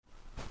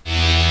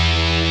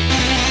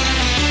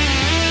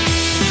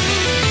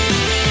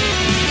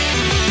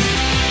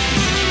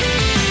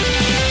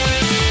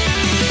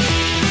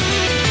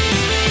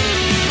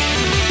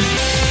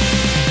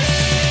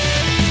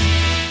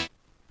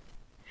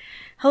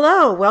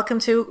hello. Welcome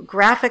to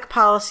Graphic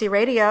Policy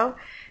Radio.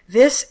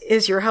 This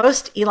is your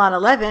host,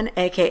 Ilana Levin,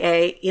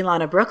 aka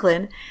Ilana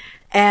Brooklyn,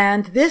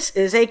 and this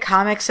is a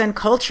comics and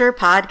culture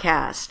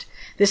podcast.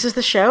 This is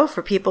the show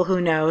for people who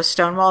know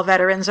Stonewall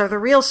veterans are the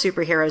real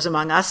superheroes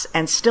among us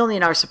and still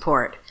need our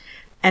support.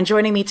 And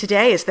joining me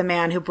today is the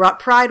man who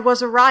brought Pride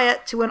Was a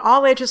Riot to an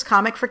all-ages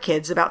comic for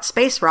kids about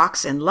space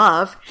rocks and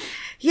love.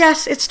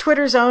 Yes, it's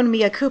Twitter's own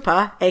Mea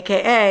Culpa,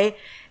 aka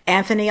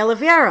Anthony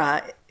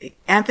Oliveira.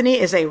 Anthony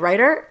is a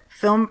writer,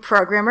 film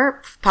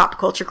programmer, pop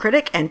culture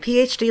critic, and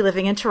PhD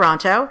living in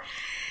Toronto.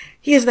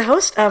 He is the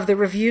host of the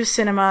Review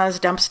Cinema's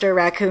Dumpster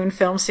Raccoon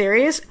film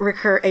series,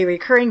 a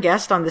recurring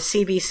guest on the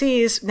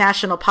CBC's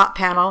National Pop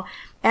Panel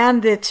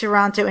and the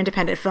Toronto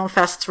Independent Film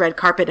Fest's Red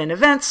Carpet and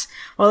events,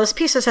 while his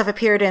pieces have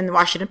appeared in the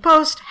Washington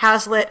Post,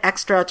 Hazlitt,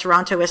 Extra,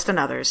 Torontoist, and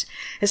others.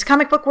 His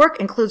comic book work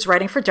includes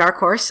writing for Dark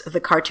Horse, the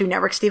Cartoon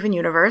Network Steven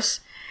Universe,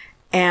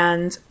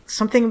 and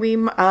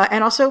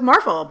and also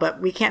Marvel, but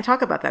we can't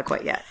talk about that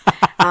quite yet.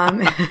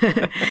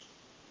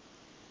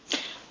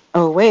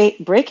 Oh,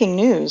 wait, breaking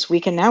news. We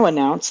can now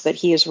announce that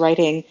he is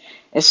writing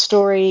a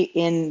story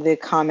in the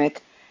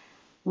comic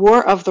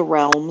War of the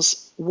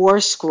Realms, War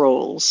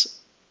Scrolls,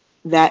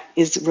 that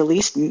is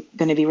going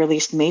to be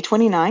released May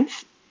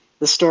 29th.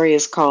 The story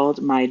is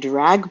called My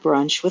Drag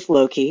Brunch with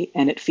Loki,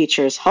 and it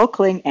features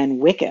Hulkling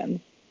and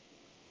Wiccan.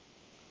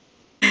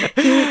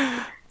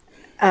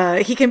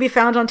 He can be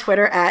found on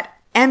Twitter at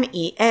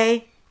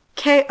MEAKOOPA,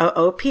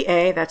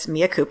 that's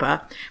Mea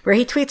Culpa, where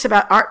he tweets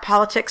about art,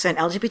 politics, and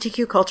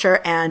LGBTQ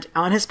culture, and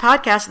on his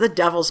podcast, The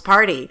Devil's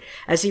Party,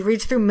 as he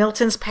reads through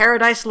Milton's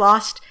Paradise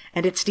Lost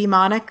and its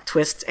demonic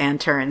twists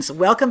and turns.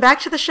 Welcome back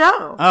to the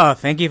show. Oh,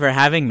 thank you for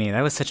having me.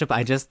 That was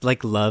I just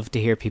love to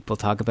hear people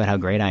talk about how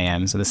great I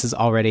am. So this is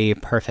already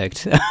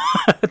perfect.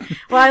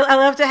 Well, I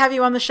love to have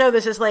you on the show.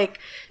 This is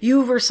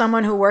you were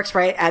someone who works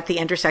right at the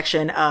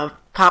intersection of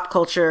pop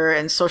culture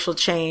and social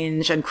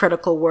change and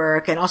critical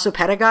work and also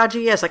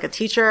pedagogy as a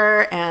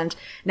teacher. And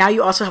now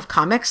you also have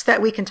comics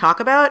that we can talk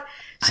about.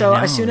 So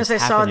as soon as I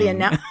saw the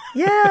announcement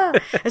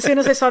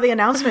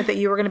that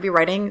you were going to be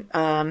writing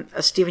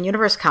a Steven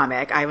Universe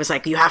comic, I was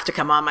like, you have to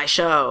come on my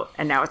show.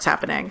 And now it's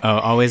happening. Oh,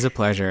 always a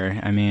pleasure.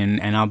 I mean,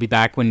 and I'll be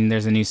back when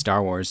there's a new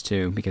Star Wars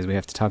too, because we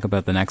have to talk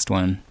about the next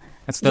one.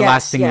 That's the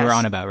last thing we were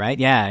on about, right?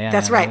 Yeah.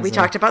 That's right. We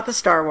talked about the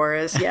Star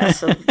Wars. Yes.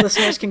 So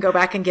listeners can go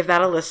back and give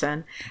that a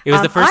listen. It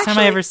was the first time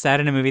I ever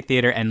sat in a movie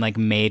theater and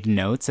made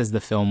notes as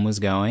the film was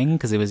going,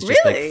 because it was just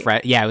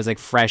it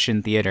was fresh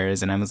in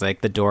theaters, and I was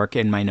the dork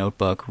in my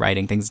notebook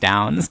writing things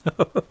down.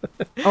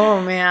 Oh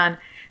man.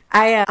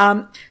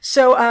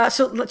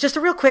 So just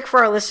a real quick for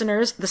our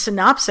listeners, the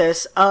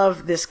synopsis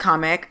of this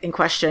comic in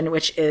question,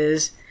 which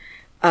is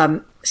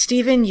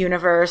Steven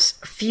Universe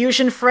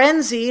Fusion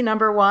Frenzy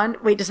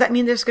 #1. Wait, does that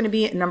mean there's going to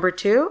be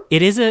 #2?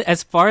 It is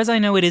as far as I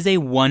know, it is a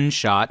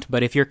one-shot,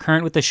 but if you're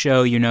current with the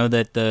show, you know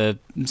that the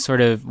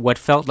sort of what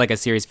felt like a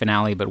series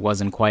finale but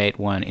wasn't quite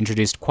one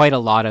introduced quite a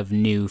lot of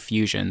new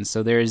fusions.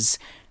 So there is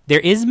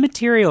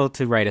material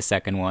to write a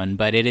second one,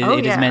 but it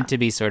is meant to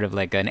be sort of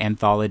like an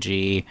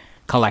anthology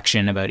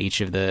collection about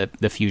each of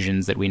the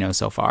fusions that we know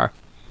so far.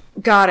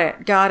 Got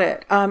it.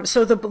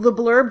 So the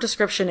blurb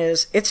description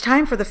is, it's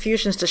time for the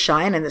fusions to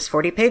shine in this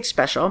 40-page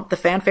special. The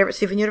fan favorite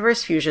Steven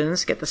Universe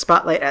fusions get the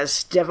spotlight as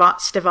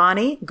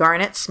Stevonnie,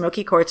 Garnet,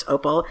 Smoky Quartz,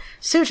 Opal,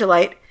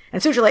 Sujolite,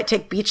 and Sujolite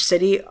take Beach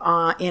City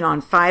in on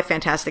 5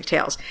 fantastic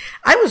tales.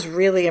 I was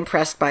really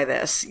impressed by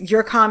this.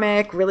 Your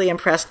comic, really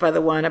impressed by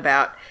the one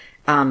about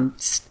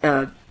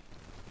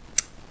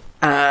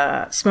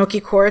Smoky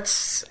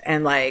Quartz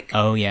and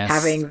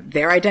having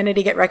their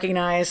identity get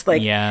recognized.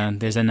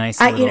 There's a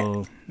nice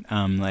little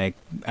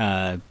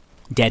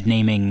dead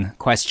naming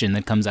question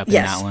that comes up in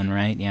that one,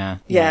 right? Yeah.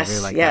 Yes. I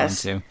really like that one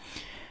too.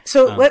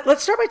 So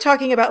let's start by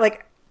talking about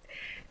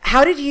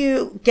how did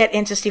you get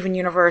into Steven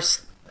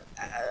Universe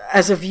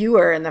as a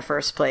viewer in the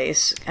first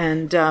place,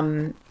 and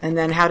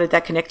then how did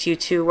that connect you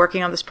to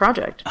working on this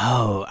project?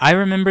 Oh, I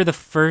remember the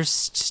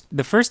first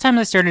time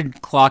I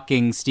started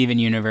clocking Steven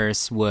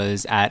Universe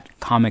was at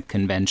comic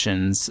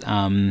conventions,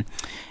 and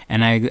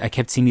I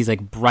kept seeing these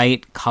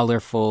bright,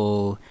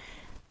 colorful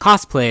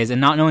cosplays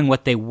and not knowing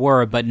what they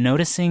were, but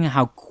noticing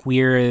how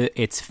queer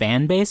its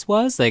fan base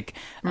was,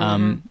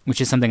 which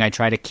is something I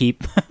try to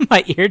keep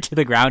my ear to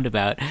the ground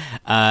about.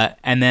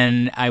 And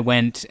then I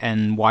went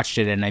and watched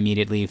it and I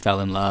immediately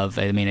fell in love.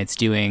 I mean, it's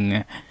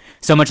doing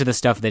so much of the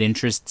stuff that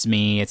interests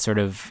me. It's sort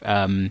of,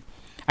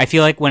 I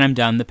feel like when I'm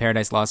done the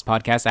Paradise Lost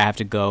podcast, I have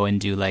to go and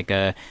do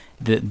the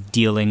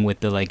dealing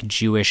with the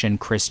Jewish and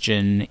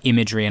Christian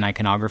imagery and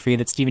iconography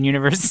that Steven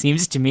Universe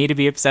seems to me to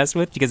be obsessed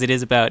with, because it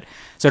is about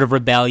sort of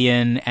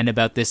rebellion and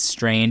about this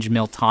strange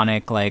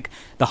Miltonic,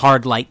 the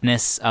hard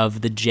lightness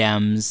of the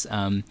gems.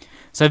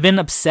 So I've been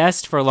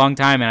obsessed for a long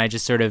time, and I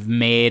just sort of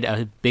made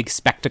a big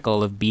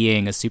spectacle of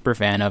being a super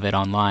fan of it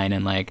online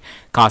and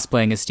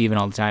cosplaying as Steven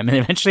all the time. And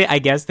eventually, I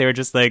guess they were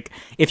just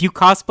if you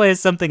cosplay as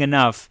something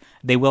enough,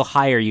 they will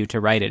hire you to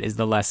write it, is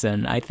the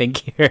lesson, I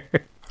think,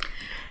 here.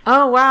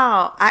 Oh,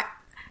 wow.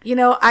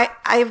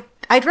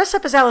 I dress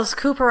up as Alice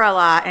Cooper a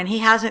lot, and he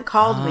hasn't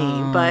called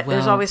me, but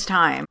there's always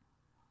time.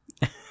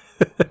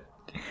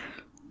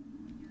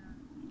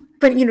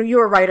 But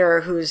you're a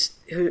writer who's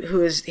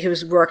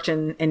worked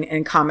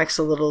in comics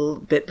a little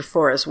bit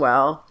before as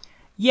well.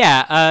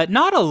 Yeah,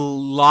 not a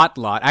lot.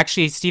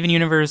 Actually, Steven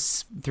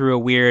Universe, through a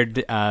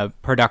weird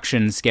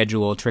production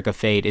schedule trick of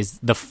fate, is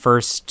the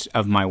first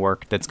of my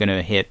work that's going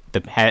to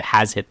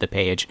has hit the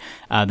page.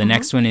 The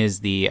next one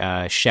is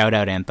the Shout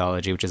Out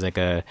Anthology, which is like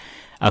a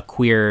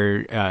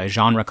queer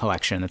genre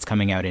collection that's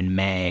coming out in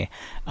May.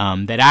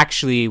 That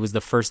actually was the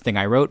first thing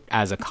I wrote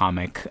as a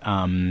comic,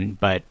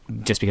 but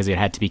just because it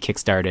had to be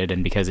kickstarted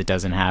and because it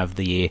doesn't have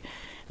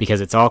because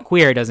it's all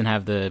queer, it doesn't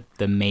have the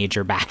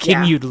major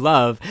backing you'd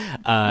love.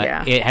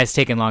 It has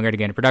taken longer to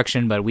get into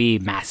production, but we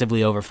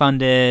massively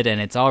overfunded, and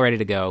it's all ready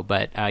to go.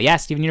 But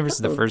Steven Universe is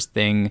the first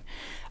thing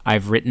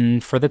I've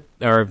written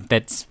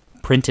that's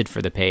printed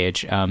for the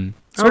page.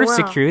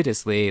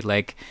 Circuitously,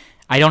 like,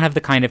 I don't have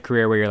the kind of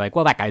career where you're like,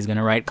 well, that guy's going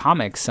to write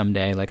comics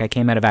someday. Like, I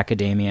came out of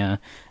academia.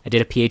 I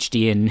did a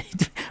PhD in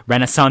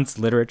Renaissance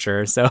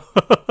literature. So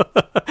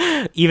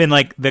even,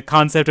 like, the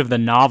concept of the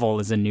novel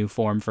is a new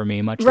form for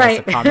me, much less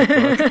a comic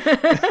book.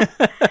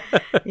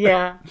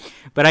 Yeah.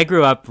 But I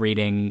grew up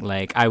reading,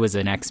 like, I was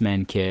an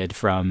X-Men kid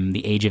from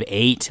the age of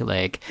 8.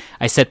 Like,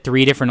 I set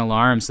 3 different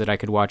alarms so that I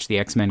could watch the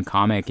X-Men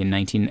comic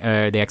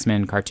the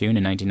X-Men cartoon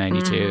in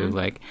 1992.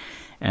 Like,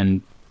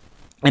 and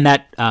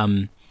that,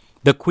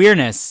 the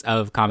queerness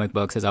of comic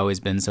books has always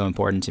been so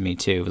important to me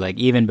too. Like,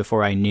 even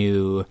before I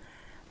knew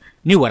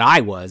what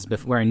I was,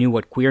 before I knew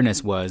what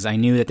queerness was, I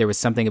knew that there was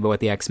something about what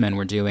the X-Men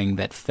were doing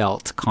that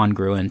felt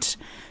congruent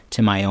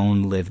to my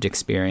own lived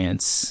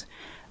experience.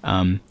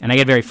 And I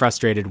get very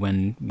frustrated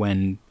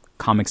when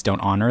comics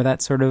don't honor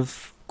that sort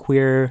of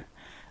queer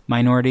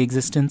minority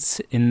existence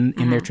in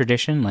their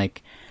tradition.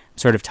 Like,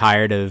 sort of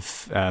tired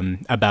of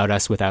About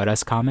Us Without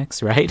Us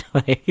comics, right?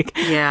 Like,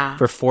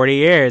 for 40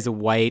 years,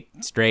 white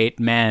straight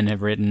men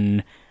have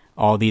written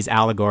all these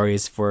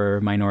allegories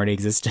for minority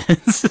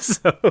existence.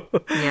 So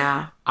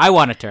I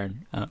want to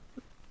turn.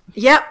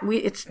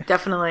 It's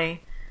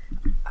definitely,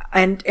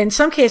 and in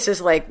some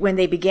cases, like when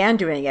they began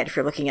doing it, if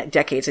you're looking at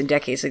decades and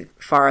decades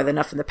far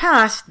enough in the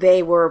past,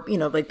 they were,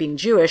 like being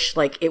Jewish,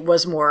 like it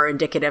was more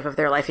indicative of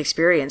their life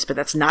experience, but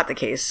that's not the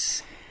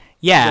case.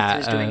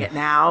 Who's doing it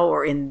now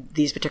or in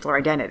these particular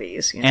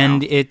identities.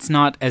 And it's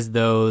not as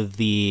though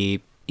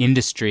the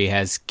industry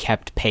has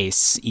kept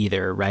pace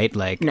either, right?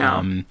 Like,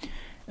 no.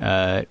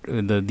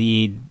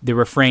 The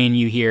refrain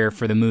you hear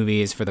for the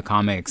movies, for the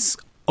comics,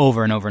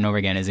 over and over and over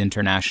again is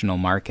international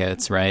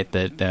markets, right?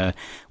 That, the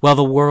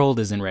world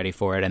isn't ready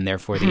for it, and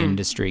therefore the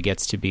industry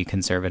gets to be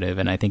conservative.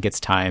 And I think it's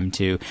time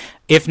to,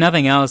 if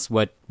nothing else,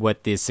 what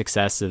the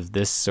success of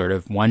this sort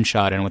of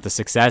one-shot and what the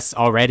success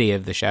already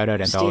of the Shout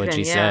Out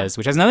Anthology says,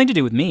 which has nothing to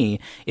do with me,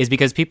 is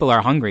because people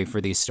are hungry for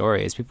these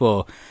stories.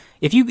 People,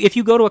 if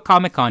you go to a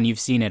Comic-Con, you've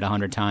seen it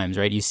 100 times,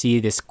 right? You see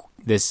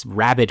this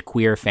rabid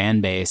queer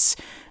fan base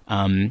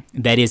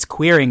that is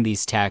queering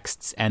these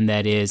texts and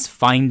that is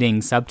finding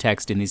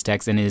subtext in these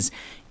texts and is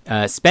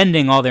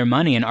spending all their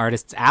money in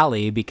Artist's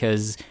Alley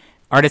because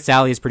Artist's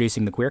Alley is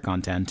producing the queer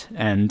content,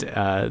 and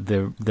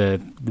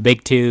the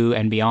big two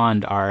and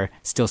beyond are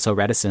still so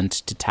reticent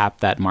to tap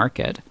that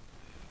market.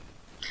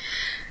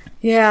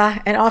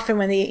 Yeah, and often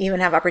when they even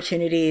have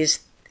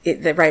opportunities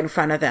right in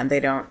front of them, they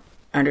don't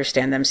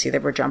understand them, see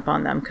them, or jump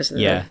on them because of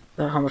the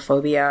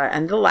homophobia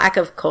and the lack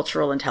of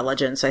cultural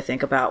intelligence, I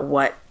think, about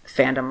what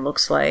fandom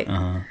looks like.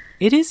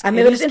 It is. It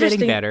is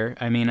getting better.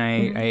 I mean,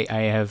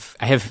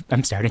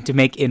 I'm starting to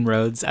make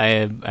inroads.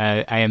 I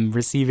am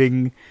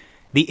receiving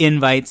the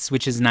invites,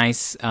 which is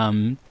nice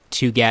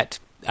to get.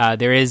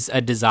 There is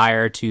a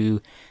desire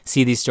to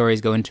see these stories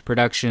go into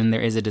production.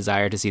 There is a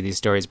desire to see these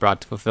stories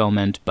brought to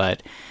fulfillment,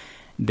 but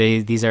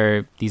these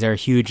are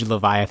huge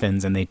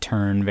leviathans, and they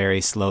turn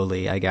very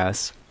slowly, I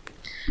guess.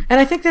 And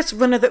I think that's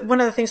one of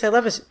the things I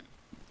love is,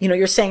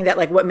 you're saying that,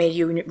 like, what made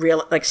you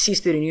see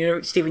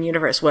Steven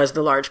Universe was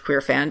the large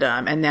queer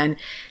fandom, and then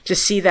to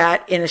see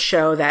that in a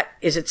show that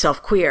is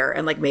itself queer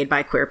and like made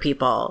by queer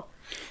people,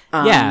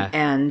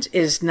 and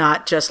is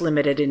not just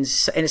limited and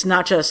it's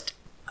not just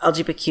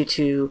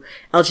LGBTQ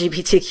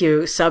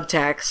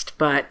subtext,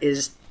 but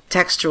is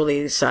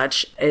textually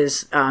such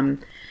is,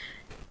 and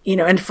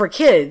for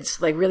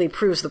kids, like, really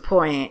proves the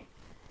point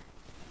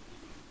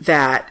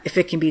that if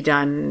it can be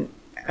done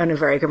in a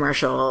very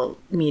commercial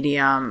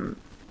medium,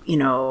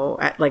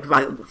 at like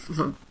by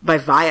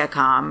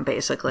Viacom,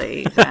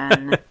 basically,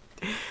 then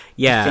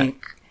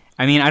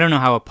I mean, I don't know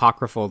how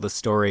apocryphal the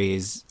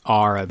stories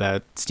are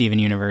about Steven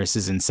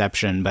Universe's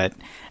inception, but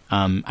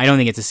I don't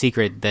think it's a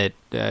secret that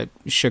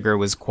Sugar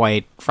was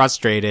quite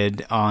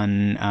frustrated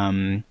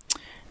on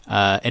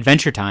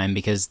Adventure Time,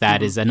 because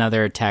that is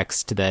another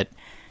text that,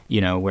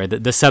 where the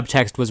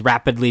subtext was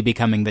rapidly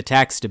becoming the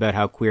text about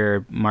how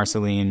queer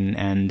Marceline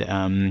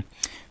and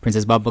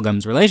Princess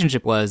Bubblegum's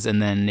relationship was,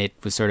 and then it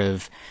was sort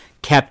of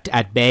kept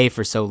at bay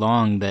for so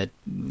long that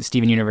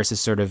Steven Universe is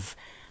sort of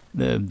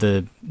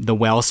the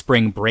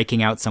wellspring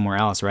breaking out somewhere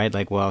else, right?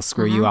 Like, well,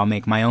 screw you, I'll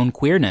make my own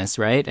queerness,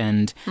 right?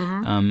 And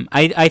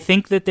I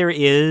think that there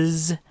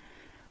is.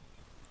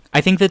 I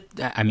think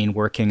that, I mean,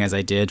 working as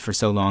I did for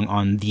so long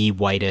on the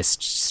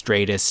whitest,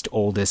 straightest,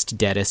 oldest,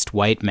 deadest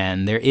white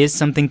men, there is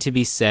something to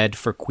be said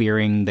for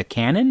queering the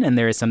canon, and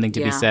there is something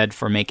to be said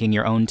for making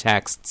your own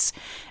texts.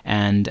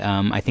 And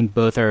I think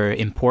both are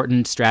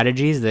important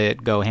strategies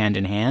that go hand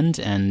in hand.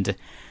 And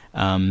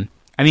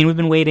I mean, we've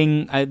been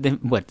waiting, there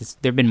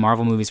have been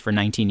Marvel movies for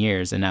 19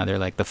 years, and now they're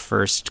like the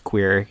first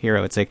queer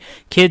hero. It's like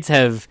kids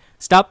have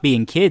stopped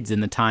being kids in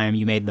the time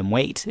you made them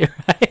wait,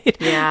 right?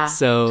 Yeah,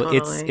 so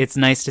totally. it's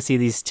nice to see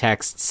these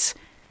texts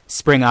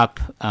spring up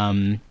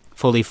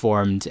fully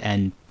formed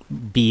and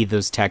be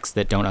those texts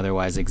that don't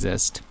otherwise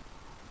exist.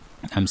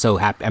 I'm so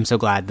happy. I'm so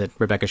glad that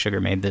Rebecca Sugar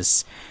made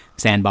this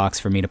sandbox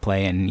for me to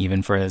play in,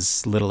 even for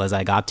as little as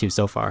I got to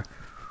so far.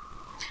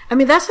 I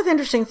mean, that's the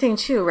interesting thing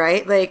too,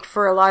 right? Like,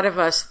 for a lot of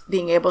us,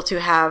 being able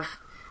to have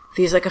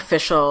these like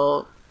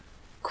official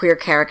queer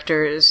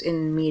characters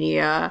in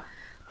media,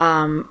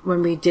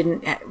 when we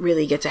didn't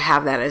really get to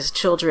have that as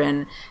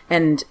children.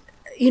 And,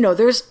 you know,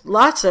 there's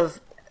lots of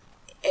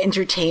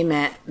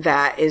entertainment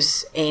that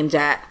is aimed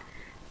at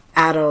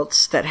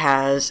adults that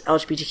has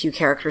LGBTQ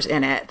characters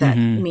in it that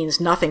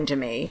means nothing to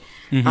me.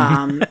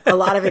 A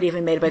lot of it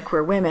even made by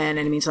queer women,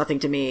 and it means nothing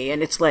to me.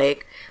 And it's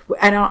like,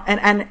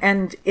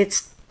 and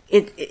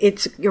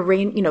it's your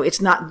range, you know,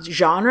 it's not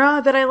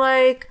genre that I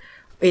like.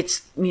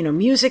 It's, you know,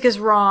 music is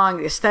wrong,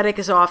 the aesthetic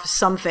is off,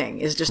 something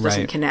is just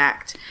doesn't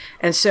connect.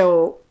 And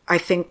so I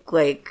think,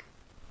 like,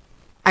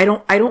 I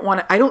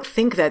don't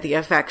think that the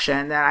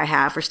affection that I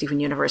have for Steven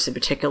Universe in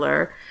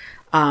particular,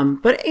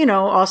 but, you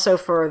know, also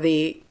for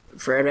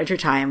Adventure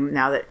Time,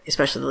 now that,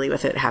 especially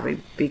with it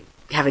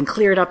having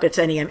cleared up its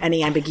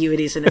any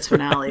ambiguities in its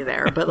finale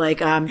there. But like,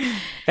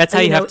 that's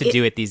how you have to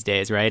do it these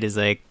days, right? Is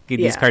like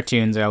these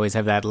cartoons always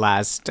have that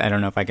last, I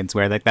don't know if I can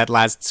swear, like that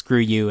last screw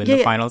you in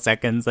the final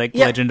seconds. Like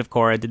Legend of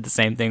Korra did the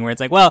same thing, where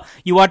it's like, well,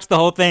 you watched the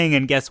whole thing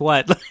and guess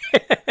what?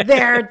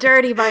 They're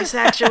dirty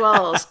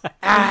bisexuals.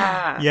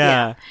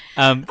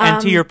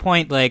 And to your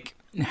point, like,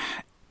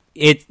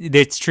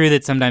 it's true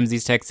that sometimes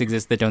these texts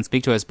exist that don't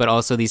speak to us, but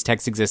also these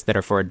texts exist that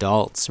are for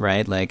adults,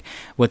 right? Like,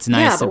 what's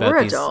nice about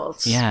we're these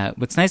adults.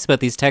 What's nice about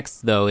these texts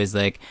though is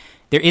like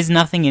there is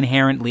nothing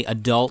inherently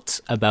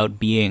adult about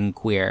being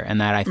queer, and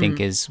that I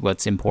think is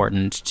what's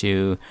important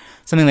to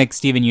something like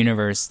Steven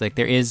Universe. Like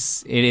it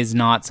is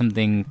not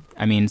something,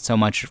 I mean, so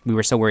much we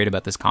were so worried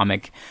about this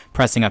comic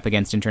pressing up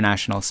against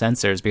international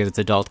censors because it's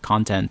adult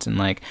content, and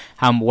like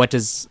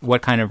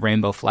what kind of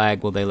rainbow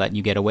flag will they let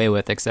you get away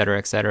with, et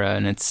cetera,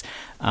 and it's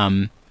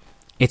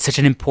such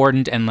an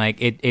important, and like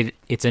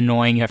it's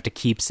annoying you have to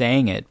keep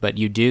saying it, but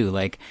you do.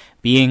 Like,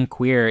 being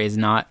queer is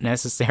not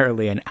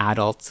necessarily an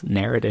adult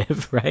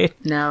narrative, right?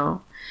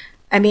 No.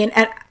 I mean,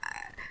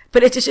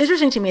 but it's just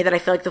interesting to me that I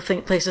feel like the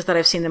places that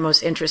I've seen the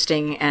most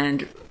interesting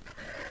and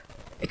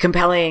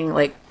compelling,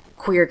 like,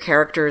 queer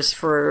characters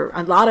for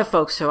a lot of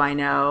folks who I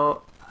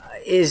know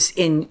is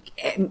in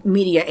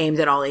media aimed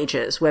at all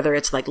ages, whether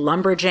it's like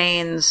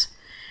Lumberjanes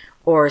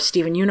or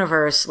Steven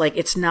Universe. Like,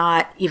 it's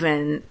not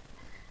even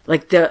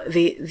like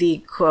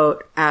the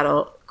quote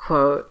adult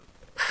quote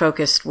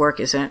focused work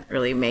isn't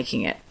really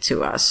making it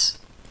to us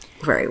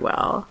very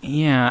well.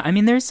 Yeah, I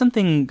mean, there's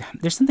something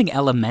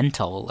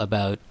elemental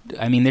about,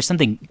 I mean, there's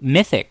something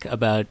mythic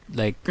about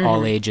like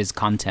all ages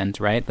content,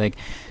 right? Like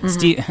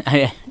Steve,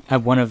 I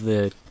have one of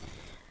the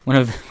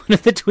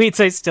tweets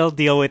I still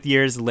deal with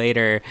years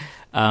later.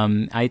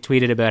 I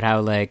tweeted about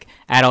how like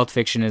adult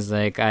fiction is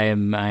like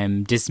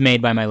I'm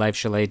dismayed by my life.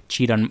 Shall I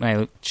cheat on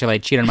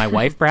my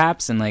wife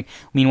perhaps? And like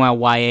meanwhile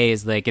YA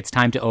is like it's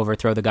time to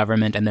overthrow the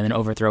government and then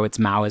overthrow its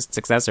Maoist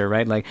successor,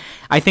 right? Like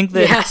I think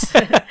that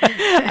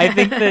I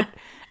think that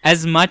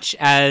as much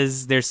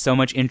as there's so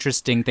much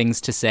interesting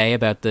things to say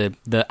about the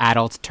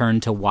adult turn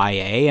to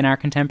YA in our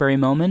contemporary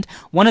moment,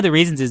 one of the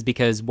reasons is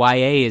because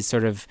YA is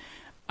sort of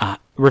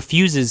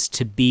refuses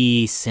to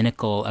be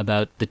cynical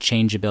about the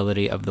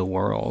changeability of the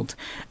world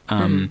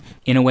in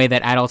a way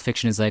that adult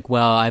fiction is like,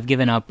 well, I've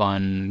given up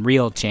on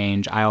real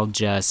change. I'll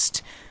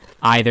just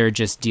either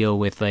just deal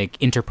with like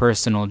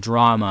interpersonal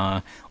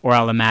drama, or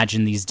I'll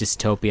imagine these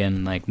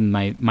dystopian, like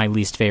my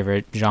least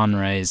favorite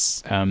genre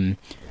is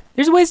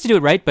there's ways to do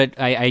it right, but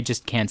I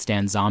just can't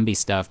stand zombie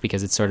stuff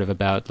because it's sort of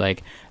about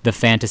like the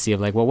fantasy of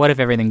like, well, what if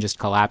everything just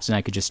collapsed and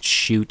I could just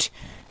shoot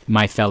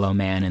my fellow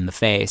man in the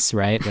face,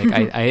 right? Like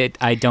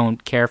I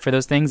don't care for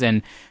those things,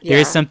 and there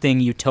is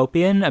something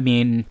utopian. I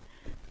mean,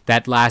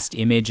 that last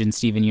image in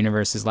Steven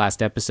Universe's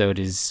last episode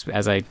is,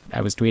 as I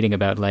was tweeting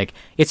about, like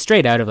it's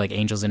straight out of like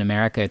Angels in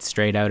America. It's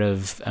straight out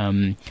of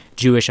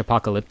Jewish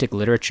apocalyptic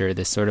literature.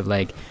 This sort of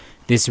like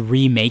this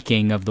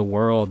remaking of the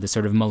world, this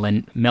sort of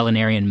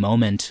millenarian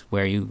moment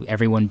where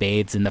everyone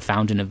bathes in the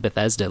fountain of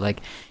Bethesda. Like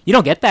you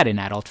don't get that in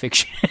adult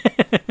fiction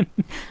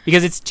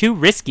because it's too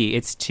risky.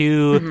 It's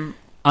too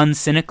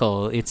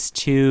uncynical, it's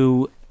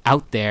too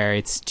out there,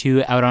 it's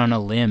too out on a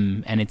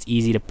limb, and it's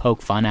easy to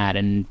poke fun at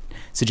and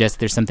suggest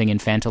there's something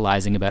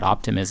infantilizing about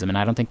optimism, and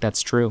I don't think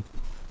that's true.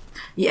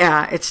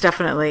 Yeah, it's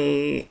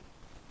definitely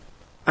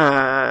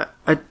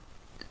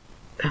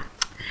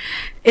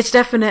it's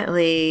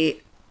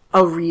definitely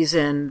a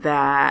reason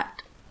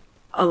that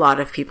a lot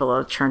of people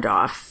are turned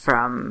off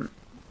from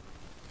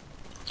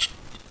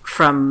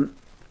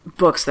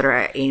books that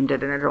are aimed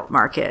at an adult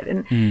market.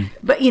 And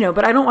but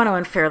I don't want to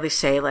unfairly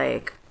say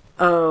like,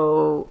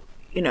 oh,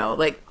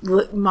 like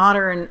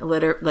modern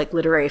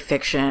literary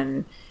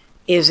fiction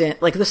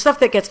isn't like the stuff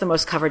that gets the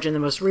most coverage and the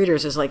most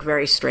readers is like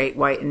very straight,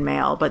 white, and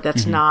male, but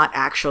that's not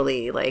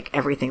actually like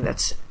everything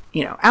that's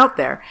out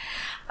there.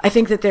 I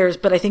think that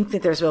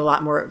there's a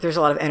lot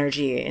of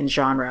energy in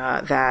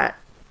genre that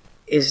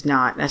is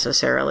not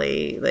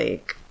necessarily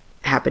like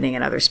happening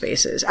in other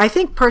spaces. I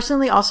think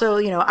personally also,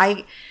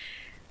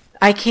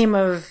 I came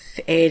of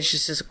age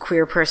just as a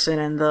queer person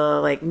in the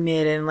like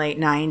mid and late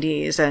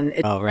 90s. And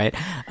right.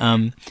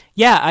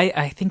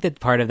 I think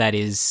that part of that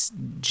is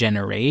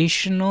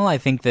generational.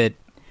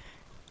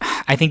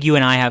 I think you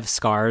and I have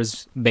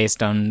scars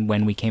based on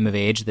when we came of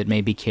age that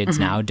maybe kids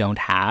now don't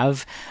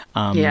have.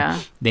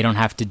 They don't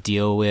have to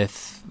deal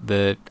with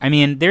there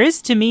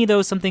is to me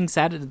though something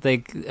sad,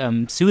 like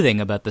soothing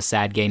about the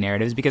sad gay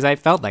narratives, because I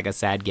felt like a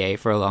sad gay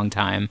for a long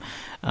time.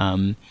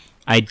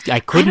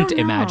 I couldn't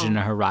imagine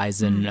a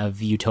horizon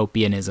of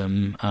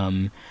utopianism,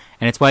 and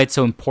it's why it's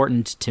so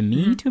important to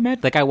me to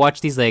imagine. Like I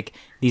watch these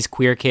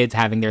queer kids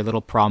having their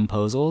little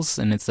promposals,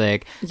 and it's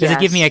like, does it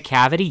give me a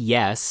cavity?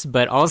 Yes,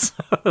 but also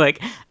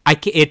like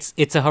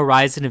it's a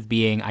horizon of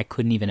being I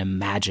couldn't even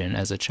imagine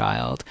as a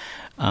child,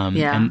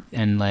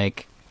 and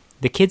like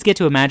the kids get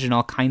to imagine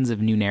all kinds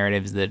of new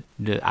narratives that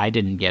I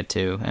didn't get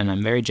to, and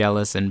I'm very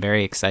jealous and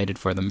very excited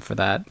for them for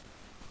that.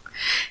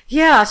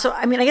 Yeah, so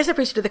I guess that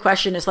brings you to the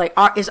question is like,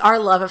 is our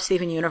love of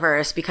Steven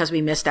Universe because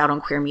we missed out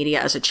on queer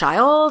media as a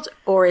child,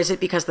 or is it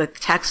because the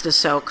text is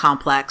so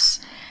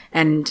complex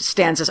and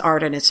stands as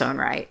art in its own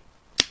right?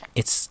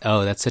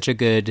 That's such a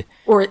good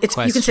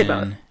question. You can say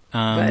both.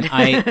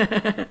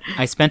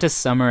 I spent a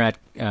summer at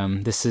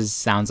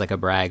sounds like a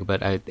brag,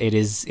 but it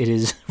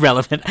is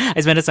relevant.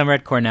 I spent a summer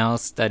at Cornell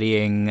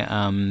studying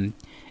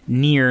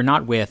near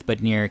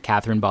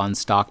Catherine Bond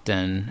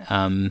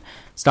Stockton.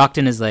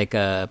 Stockton is like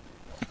a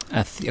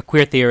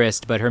queer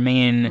theorist, but the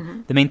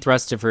main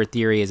thrust of her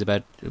theory is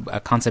about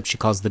a concept she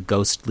calls the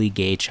ghostly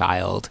gay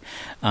child.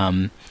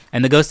 And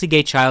the ghostly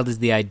gay child is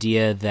the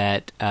idea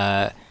that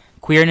a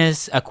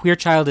queer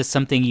child is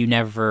something you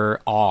never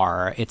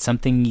are. It's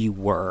something you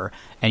were,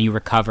 and you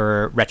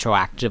recover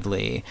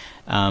retroactively.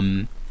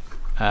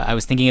 I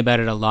was thinking about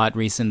it a lot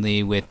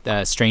recently with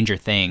Stranger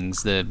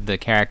Things. The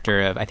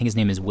character of, I think his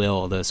name is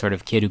Will, the sort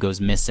of kid who goes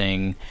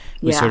missing,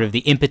 who's sort of the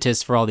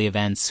impetus for all the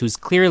events, who's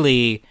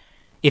clearly,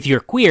 if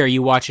you're queer,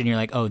 you watch it and you're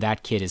like, oh,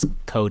 that kid is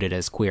coded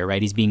as queer,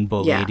 right? He's being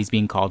bullied, he's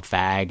being called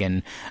fag,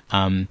 and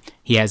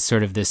he has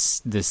sort of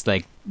this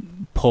like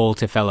pull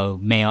to fellow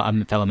male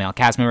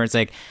cast member. It's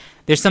like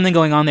there's something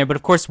going on there, but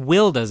of course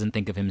Will doesn't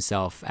think of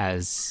himself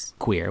as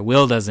queer.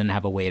 Will doesn't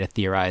have a way to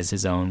theorize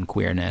his own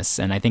queerness,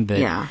 and I think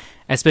that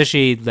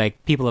especially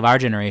like people of our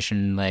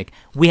generation, like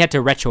we had to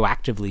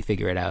retroactively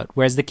figure it out,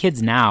 whereas the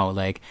kids now,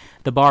 like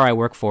the bar I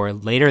work for,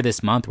 later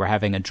this month we're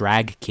having a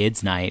drag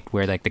kids night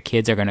where like the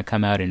kids are going to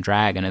come out in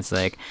drag, and it's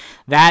like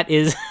that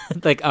is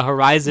like a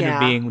horizon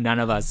of being none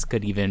of us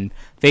could even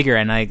figure.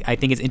 And I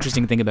think it's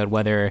interesting to think about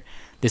whether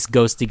this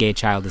ghostly gay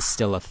child is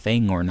still a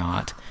thing or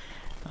not.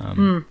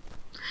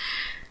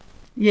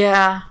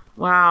 Yeah,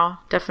 wow,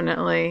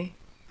 definitely.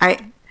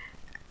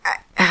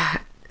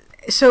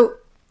 So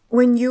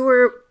when you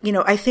were,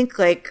 I think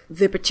like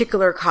the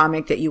particular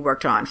comic that you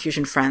worked on,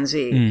 Fusion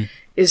Frenzy,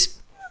 is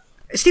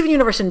Steven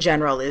Universe in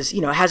general is,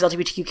 has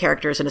LGBTQ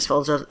characters and is full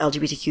of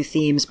LGBTQ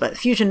themes, but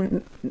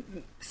Fusion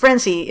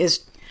Frenzy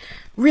is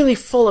really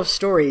full of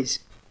stories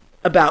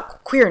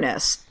about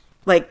queerness.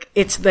 Like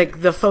it's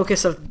like the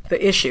focus of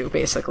the issue,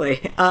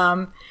 basically.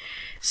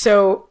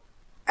 So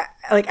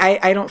like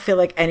I don't feel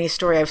like any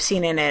story I've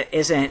seen in it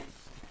isn't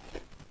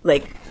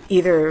like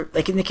either,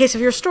 like in the case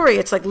of your story,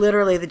 it's like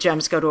literally the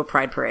gems go to a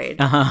pride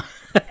parade.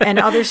 And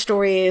other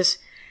stories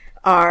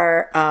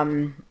are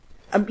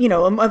a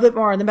bit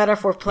more on the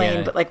metaphor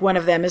plane, but like one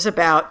of them is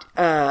about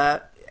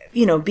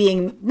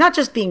being not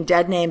just being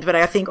dead named, but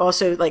I think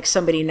also like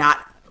somebody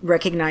not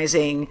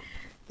recognizing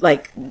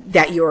like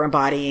that you're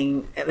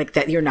embodying, like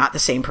that you're not the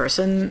same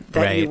person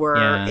that you were,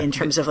 in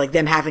terms of like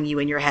them having you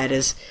in your head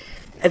as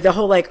the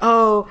whole like,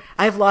 oh,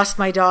 I've lost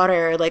my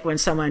daughter, like when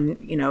someone,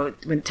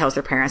 when tells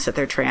their parents that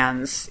they're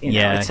trans,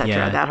 et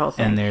cetera, that whole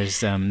thing. And there's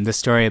the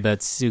story about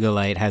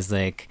Sugalite has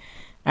like,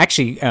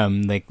 actually,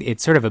 like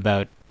it's sort of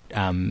about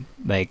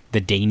like the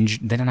danger,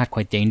 they're not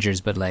quite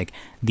dangers, but like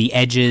the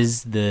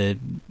edges, the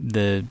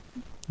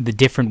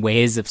different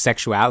ways of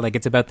sexuality. Like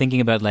it's about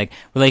thinking about like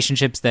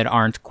relationships that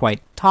aren't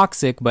quite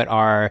toxic, but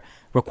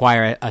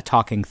require a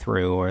talking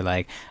through, or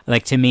like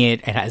to me,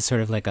 it has sort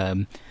of like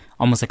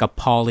almost like a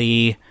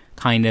poly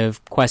kind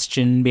of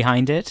question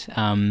behind it.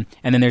 And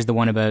then there's the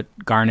one about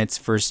Garnet's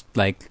first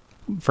like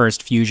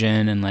first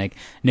fusion and like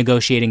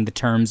negotiating the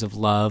terms of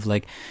love,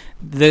 like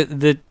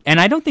and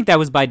I don't think that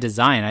was by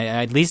design.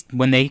 At least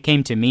when they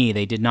came to me,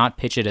 they did not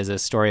pitch it as a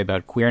story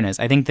about queerness.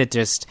 I think that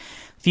just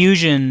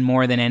fusion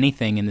more than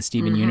anything in the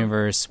Steven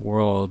Universe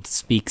world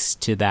speaks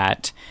to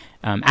that,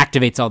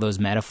 activates all those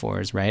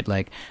metaphors, right?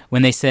 Like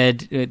when they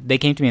said, they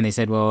came to me and they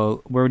said,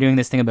 well, we're doing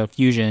this thing about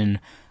fusion.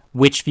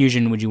 Which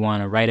fusion would you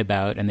want to write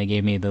about? And they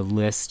gave me the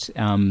list.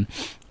 Do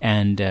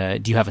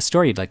you have a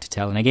story you'd like to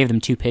tell? And I gave them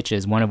 2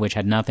 pitches, one of which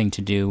had nothing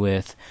to do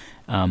with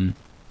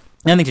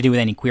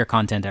any queer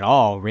content at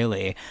all,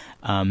 really.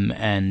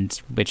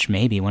 And which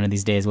maybe one of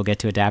these days we'll get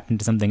to adapt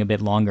into something a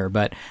bit longer.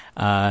 But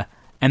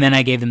and then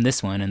I gave them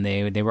this one, and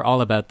they were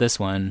all about this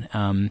one.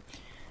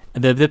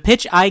 The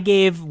pitch I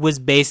gave was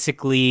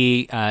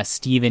basically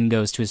Steven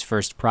goes to his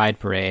first Pride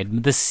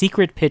parade. The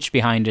secret pitch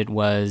behind it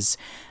was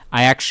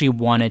I actually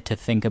wanted to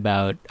think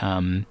about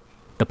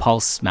the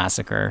Pulse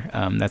massacre.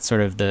 That's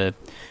sort of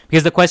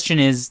because the question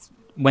is,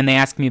 when they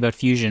ask me about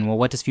fusion, well,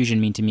 what does fusion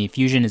mean to me?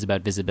 Fusion is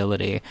about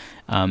visibility.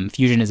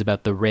 Fusion is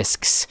about the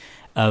risks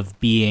of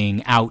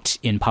being out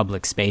in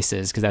public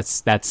spaces,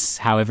 because that's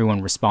how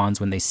everyone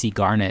responds when they see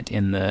Garnet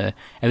in at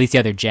least the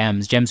other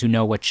gems who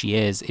know what she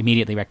is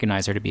immediately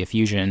recognize her to be a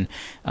fusion.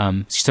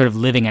 She's sort of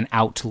living an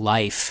out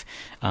life.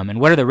 And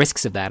what are the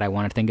risks of that? I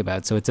want to think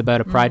about. So it's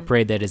about a Pride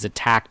parade that is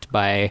attacked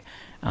by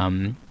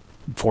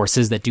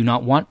forces that do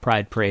not want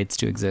Pride parades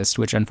to exist,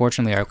 which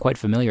unfortunately are quite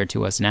familiar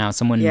to us now.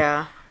 Someone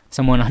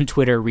on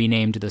Twitter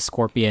renamed the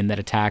scorpion that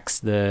attacks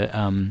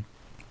the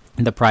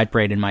Pride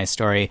parade in my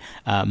story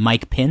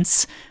Mike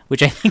Pince,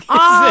 which I think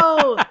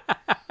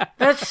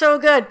that's so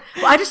good.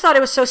 Well, I just thought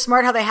it was so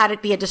smart how they had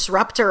it be a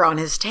disruptor on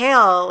his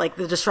tail. Like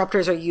the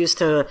disruptors are used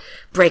to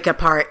break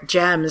apart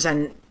gems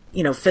and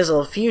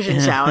fizzle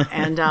fusions out,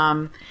 and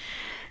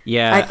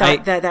I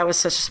thought that was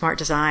such a smart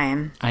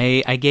design.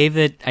 I gave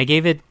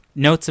it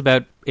notes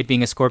about it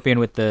being a scorpion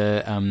with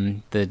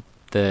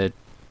the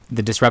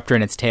disruptor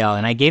in its tail,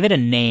 and I gave it a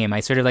name. I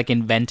sort of like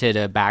invented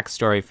a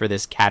backstory for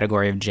this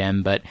category of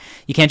gem, but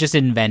you can't just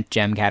invent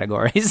gem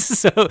categories.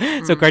 So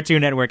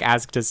Cartoon Network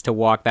asked us to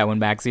walk that one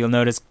back. So you'll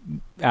notice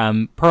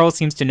Pearl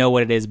seems to know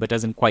what it is, but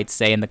doesn't quite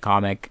say in the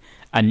comic.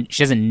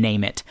 She doesn't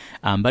name it.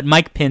 But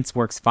Mike Pince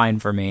works fine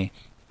for me.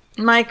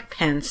 Mike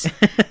Pince,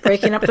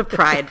 breaking up the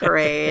Pride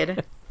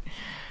parade.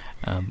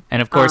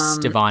 And of course,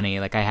 Stevonnie.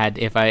 Like I had,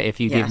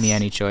 if you give me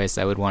any choice,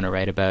 I would want to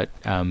write about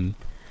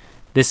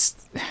this.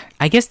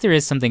 I guess there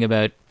is something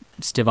about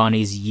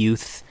Stevonnie's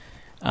youth,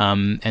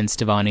 and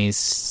Stevonnie's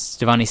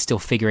still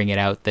figuring it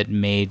out that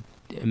made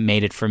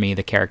it for me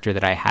the character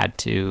that I had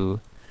to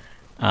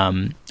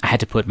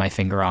put my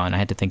finger on. I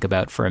had to think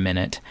about for a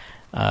minute,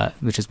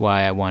 which is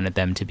why I wanted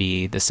them to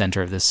be the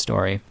center of this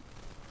story.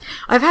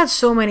 I've had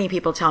so many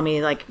people tell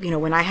me, like,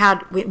 when I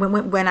had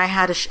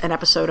an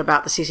episode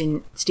about the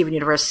Steven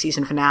Universe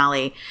season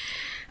finale,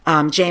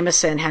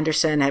 Jameson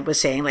Henderson was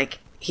saying, like,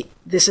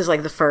 this is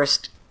like the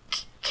first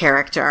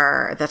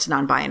character that's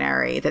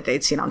non-binary that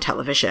they'd seen on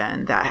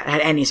television that had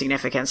any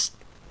significance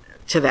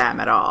to them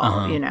at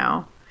all,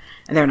 and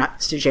they're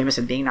not, Stu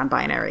Jameson being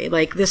non-binary.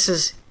 Like, this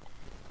is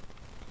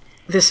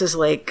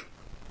like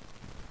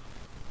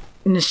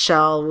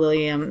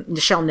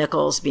Nichelle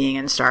Nichols being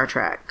in Star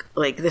Trek.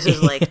 Like, this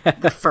is like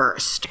the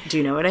first. Do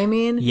you know what I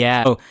mean?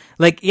 Yeah.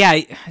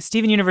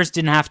 Steven Universe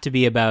didn't have to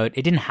be about,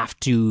 it didn't have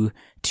to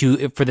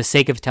for the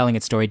sake of telling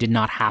its story, did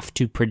not have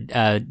to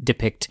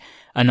depict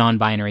a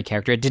non-binary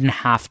character. It didn't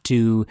have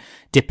to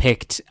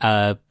depict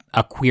a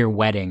queer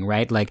wedding,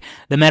 right? Like,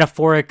 the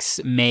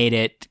metaphorics made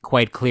it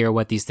quite clear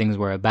what these things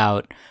were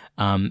about.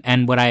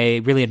 And what I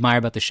really admire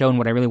about the show and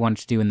what I really wanted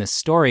to do in this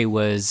story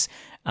was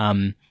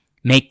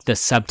make the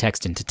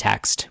subtext into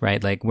text,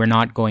 right? Like, we're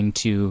not going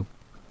to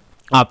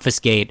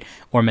obfuscate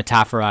or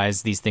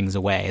metaphorize these things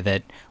away,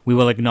 that we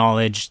will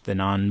acknowledge the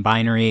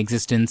non-binary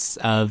existence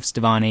of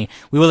Stevonnie.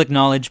 We will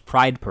acknowledge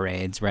pride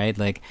parades, right?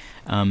 Like,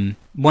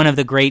 one of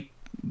the great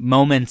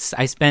moments,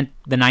 I spent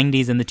the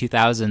 90s and the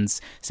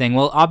 2000s saying,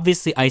 well,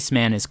 obviously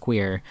Iceman is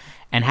queer,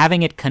 and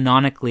having it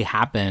canonically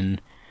happen,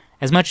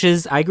 as much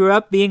as I grew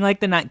up being like,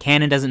 the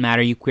canon doesn't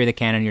matter, you queer the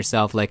canon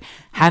yourself, like,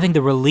 having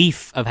the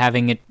relief of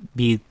having it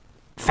be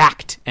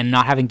fact and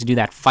not having to do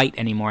that fight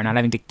anymore, not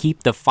having to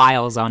keep the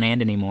files on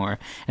hand anymore,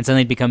 and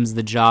suddenly it becomes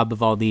the job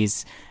of all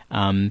these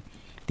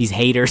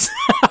haters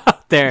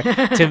out there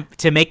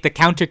to make the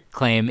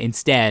counterclaim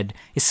instead,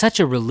 is such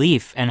a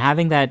relief. And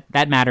having that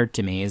mattered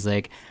to me. Is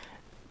like,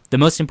 the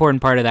most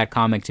important part of that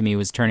comic to me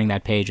was turning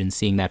that page and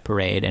seeing that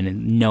parade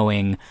and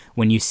knowing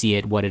when you see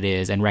it what it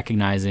is, and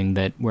recognizing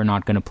that we're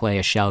not going to play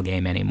a shell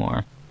game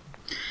anymore.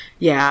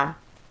 Yeah.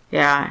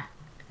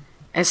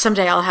 And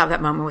someday I'll have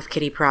that moment with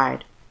Kitty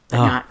Pryde.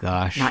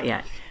 Gosh. Not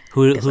yet.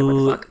 Who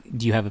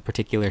do you have a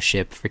particular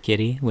ship for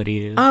Kitty? What do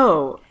you?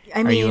 Oh,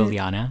 are you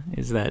Liliana?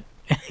 Is that?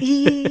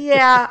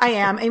 Yeah, I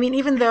am. I mean,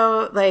 even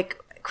though,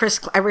 like,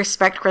 I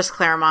respect Chris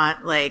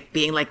Claremont, like,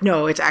 being like,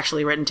 no, it's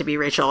actually written to be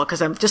Rachel, because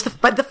I'm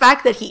just, but the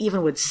fact that he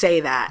even would say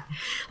that,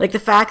 like, the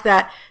fact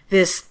that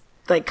this,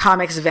 like,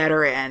 comics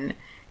veteran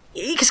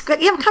because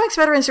comics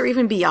veterans are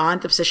even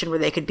beyond the position where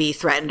they could be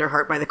threatened or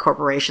hurt by the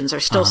corporations, are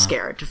still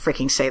scared to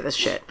freaking say this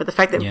shit. But the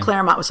fact that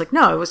Claremont was like,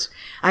 no,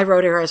 I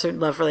wrote her as a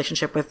love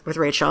relationship with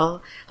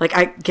Rachel. Like,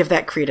 I give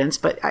that credence,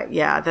 but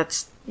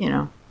that's,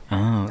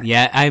 Oh,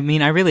 yeah. I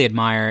mean, I really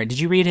admire. Did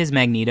you read his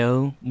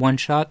Magneto one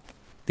shot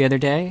the other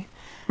day?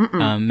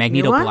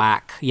 Magneto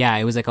Black. Yeah,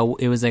 it was like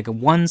a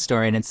one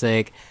story, and it's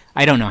like,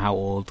 I don't know how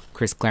old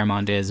Chris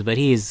Claremont is, but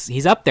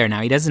he's up there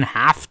now. He doesn't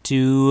have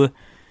to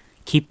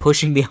keep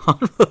pushing the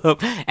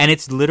envelope, and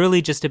it's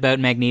literally just about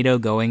Magneto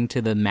going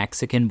to the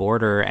Mexican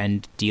border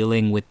and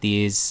dealing with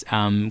these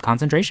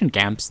concentration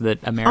camps that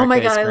America is currently running. Oh my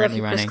god, I love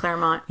you, Chris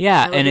Claremont.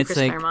 Yeah, and it's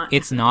like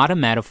it's not a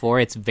metaphor.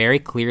 It's very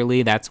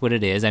clearly that's what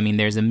it is. I mean,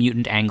 there's a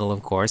mutant angle,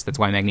 of course. That's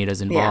why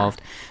Magneto's involved.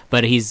 Yeah.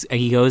 But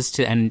he goes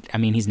to, and I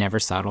mean, he's never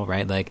subtle,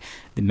 right? Like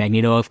the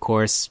Magneto, of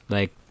course,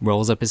 like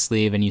rolls up his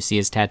sleeve and you see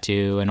his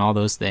tattoo and all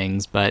those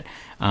things. But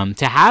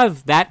to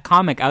have that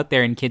comic out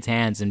there in kids'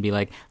 hands and be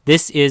like,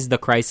 this is the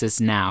crisis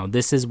now.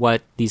 This is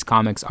what these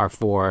comics are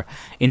for.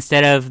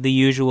 Instead of the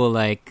usual,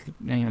 like,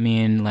 I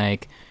mean,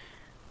 like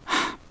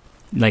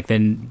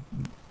the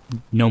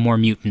no more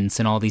mutants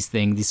and all these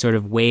things, these sort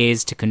of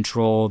ways to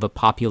control the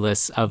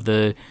populace of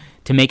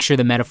to make sure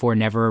the metaphor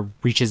never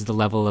reaches the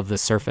level of the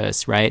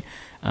surface, right?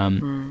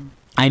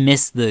 I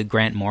miss the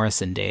Grant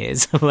Morrison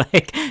days.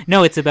 Like,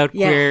 no, it's about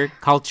queer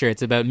culture.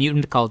 It's about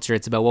mutant culture.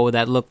 It's about what would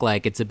that look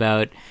like. It's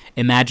about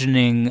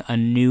imagining a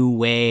new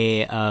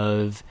way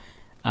of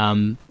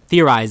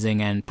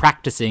theorizing and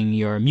practicing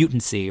your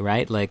mutancy,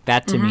 right? Like,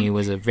 that to me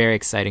was a very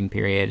exciting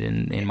period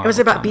in Marvel. It was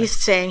about comics.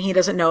 Beast saying he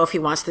doesn't know if he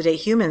wants to date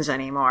humans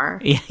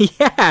anymore.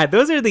 Yeah,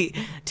 those are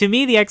to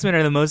me, the X-Men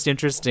are the most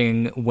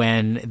interesting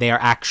when they are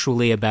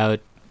actually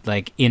about,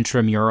 like,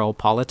 intramural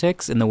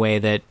politics in the way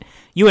that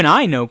you and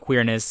I know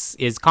queerness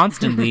is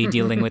constantly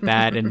dealing with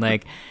that. And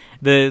like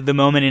the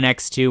moment in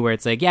X2 where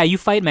it's like, yeah, you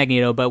fight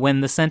Magneto, but when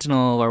the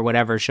Sentinel or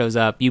whatever shows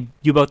up, you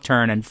both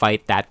turn and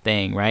fight that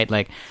thing, right?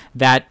 Like,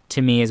 that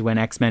to me is when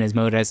X-Men is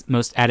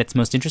most at its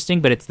most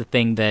interesting, but it's the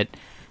thing that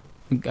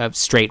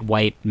straight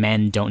white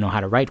men don't know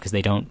how to write because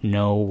they don't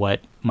know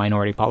what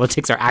minority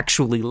politics are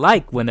actually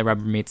like when the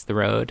rubber meets the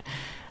road.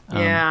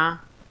 Yeah.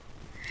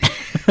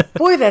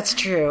 Boy, that's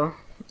true.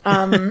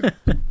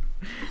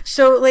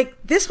 So, like,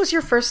 this was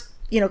your first,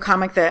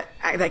 comic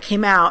that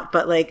came out,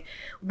 but like,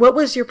 what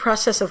was your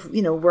process of,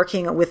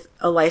 working with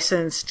a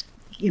licensed,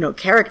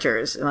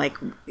 characters and like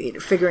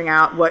figuring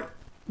out what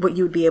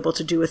you would be able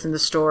to do within the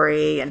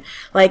story? And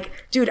like,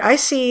 dude, I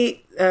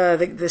see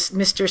this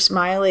Mr.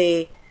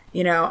 Smiley,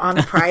 on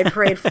the Pride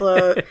Parade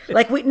float.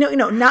 Like,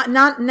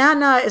 not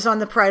Nana is on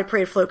the Pride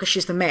Parade float because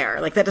she's the mayor.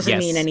 Like, that doesn't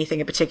mean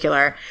anything in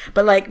particular.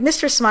 But like,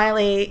 Mr.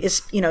 Smiley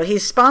is,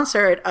 he's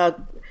sponsored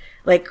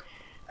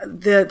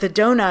the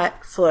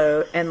donut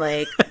float, and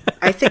like,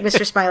 I think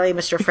Mr. Smiley and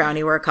Mr.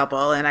 Frowny were a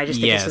couple, and I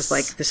just think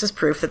this is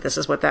proof that this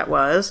is what that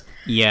was.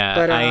 Yeah,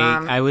 but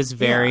I was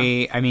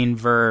very, I mean,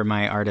 Ver,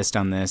 my artist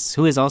on this,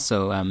 who is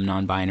also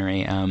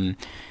non-binary,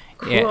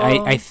 cool.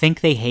 I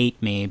think they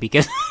hate me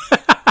because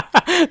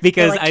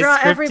because like, draw I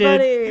scripted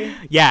everybody.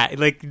 Yeah,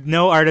 like,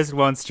 no artist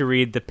wants to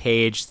read the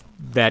page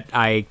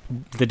the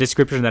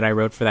description that I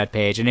wrote for that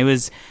page, and it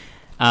was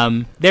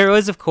there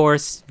was, of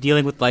course,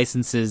 dealing with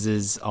licenses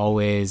is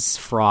always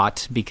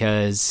fraught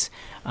because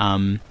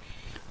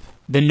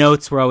the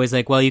notes were always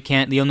like, well,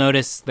 you'll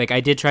notice, like, I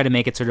did try to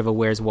make it sort of a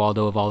Where's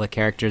Waldo of all the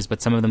characters,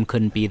 but some of them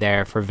couldn't be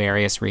there for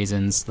various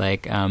reasons.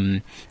 Like,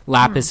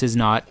 Lapis is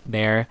not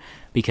there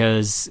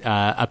because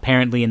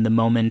apparently in the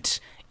moment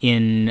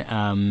in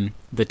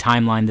the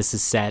timeline this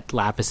is set,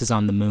 Lapis is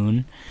on the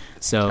moon.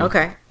 So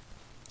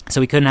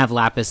we couldn't have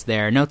Lapis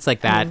there. Notes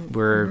like that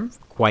were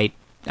quite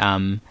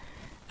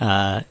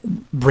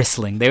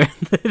bristling.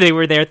 They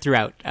were there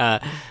throughout.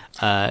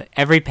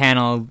 Every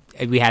panel,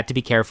 we had to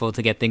be careful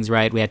to get things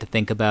right. We had to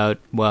think about,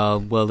 well,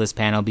 will this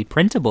panel be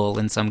printable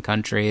in some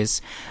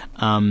countries?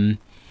 And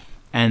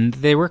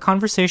there were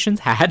conversations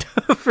had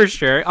for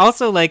sure.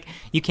 Also, like,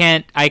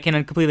 I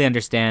can completely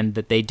understand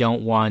that they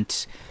don't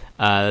want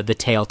the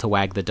tail to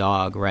wag the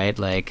dog, right?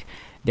 Like,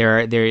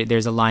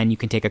 there's a line you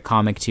can take a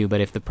comic to, but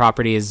if the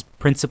property is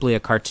principally a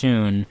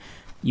cartoon,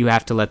 you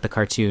have to let the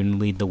cartoon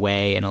lead the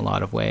way in a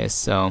lot of ways.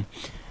 So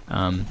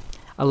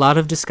a lot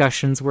of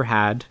discussions were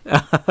had,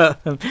 but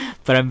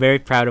I'm very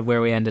proud of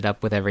where we ended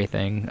up with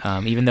everything,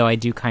 even though I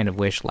do kind of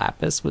wish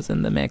Lapis was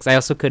in the mix. I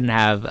also couldn't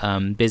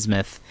have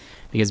Bismuth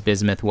because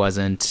Bismuth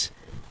wasn't...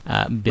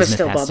 Bismuth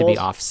has bubbled? To be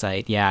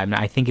off-site. Yeah,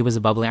 I think it was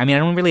a bubbling... I mean, I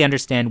don't really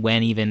understand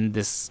when even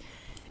this...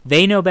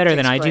 They know better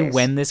than I do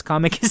when this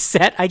comic is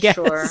set, I guess.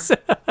 Sure.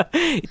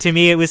 To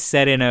me, it was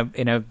set in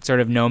a sort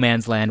of no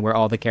man's land where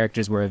all the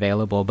characters were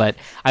available. But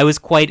I was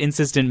quite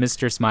insistent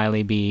Mr.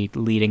 Smiley be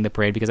leading the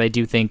parade because I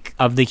do think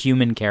of the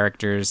human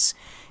characters,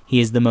 he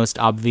is the most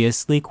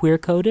obviously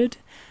queer-coded.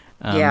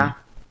 Yeah.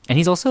 And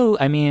he's also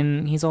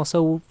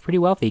pretty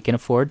wealthy. He can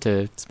afford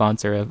to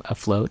sponsor a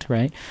float,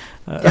 right?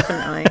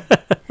 Definitely.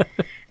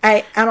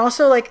 And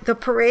also, like, the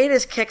parade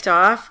is kicked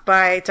off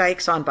by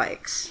Dykes on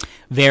Bikes.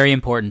 Very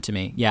important to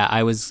me. Yeah,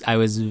 I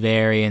was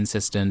very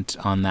insistent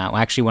on that.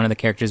 Well, actually, one of the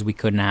characters we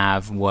couldn't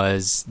have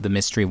was the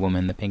mystery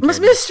woman, the pink.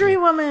 Mystery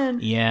woman.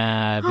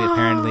 Yeah,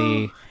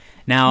 apparently.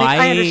 Now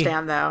I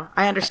understand, though.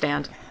 I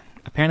understand.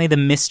 Apparently, the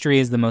mystery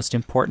is the most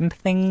important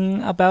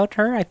thing about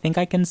her. I think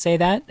I can say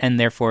that, and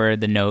therefore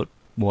the note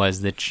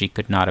was that she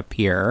could not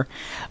appear.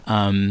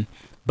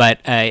 But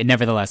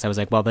nevertheless, I was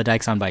like, well, the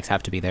Dykes on Bikes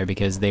have to be there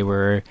because they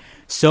were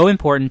so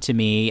important to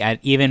me. At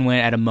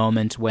a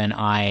moment when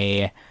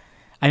I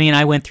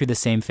went through the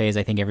same phase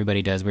I think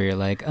everybody does, where you're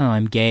like, oh,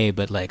 I'm gay,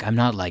 but like I'm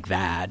not like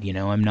that, you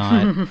know. I'm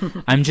not.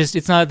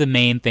 It's not the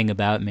main thing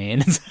about me,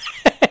 and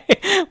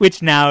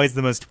which now is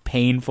the most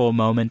painful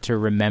moment to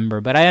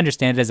remember. But I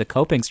understand it as a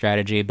coping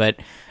strategy. But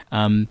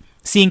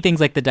seeing things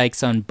like the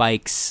Dykes on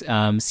Bikes,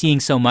 seeing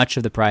so much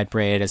of the Pride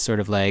Parade as sort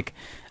of like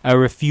a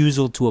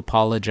refusal to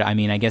apologize. I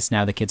mean, I guess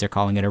now the kids are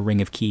calling it a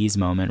Ring of Keys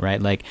moment, right?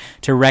 Like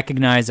to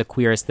recognize a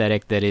queer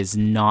aesthetic that is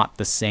not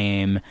the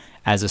same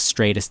as a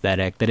straight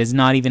aesthetic, that is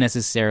not even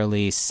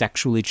necessarily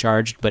sexually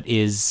charged, but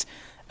is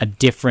a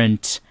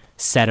different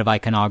set of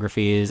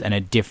iconographies and a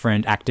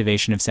different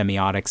activation of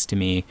semiotics, to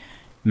me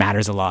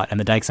matters a lot. And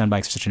the Dykes on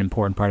Bikes are such an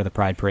important part of the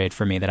Pride Parade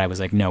for me that I was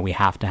like, no, we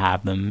have to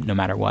have them no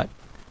matter what.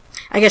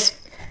 I guess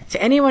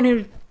to anyone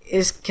who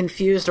is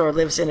confused or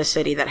lives in a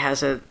city that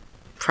has a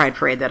Pride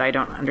Parade that I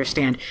don't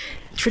understand,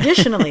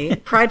 traditionally,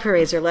 Pride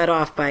Parades are led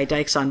off by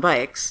Dykes on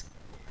Bikes,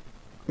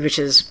 which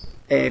is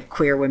a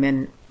queer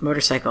women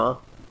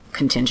motorcycle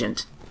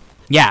contingent.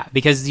 Yeah,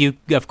 because you,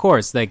 of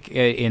course, like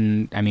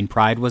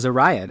Pride was a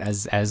riot,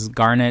 as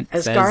Garnet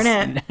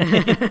says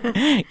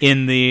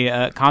in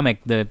the comic.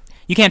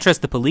 You can't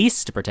trust the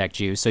police to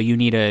protect you, so you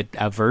need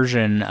a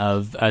version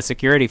of a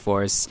security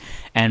force.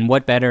 And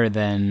what better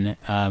than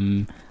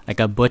like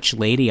a butch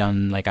lady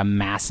on like a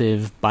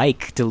massive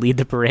bike to lead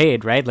the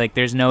parade, right? Like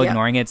there's no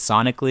ignoring it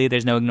sonically,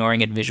 there's no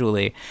ignoring it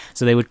visually.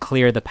 So they would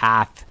clear the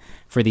path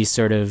for these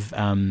sort of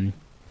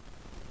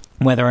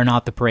whether or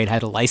not the parade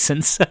had a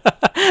license.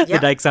 The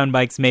Dykes on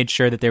Bikes made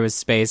sure that there was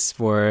space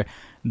for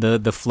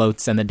the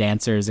floats and the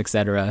dancers,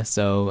 etc.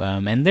 So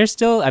and there's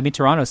still,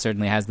 Toronto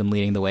certainly has them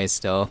leading the way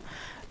still.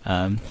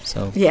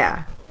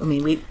 Yeah,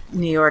 New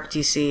York,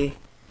 DC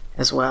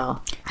as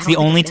well. It's the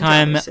only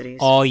time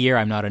all year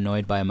I'm not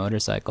annoyed by a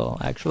motorcycle,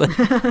 actually.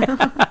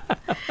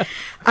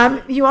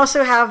 You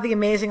also have the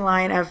amazing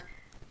line of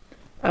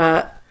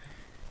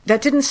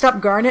that didn't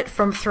stop Garnet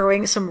from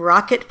throwing some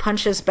rocket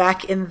punches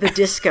back in the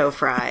disco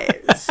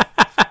fries.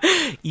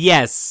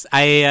 Yes,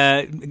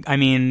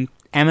 Amethyst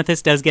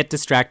does get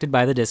distracted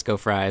by the disco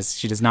fries.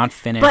 She does not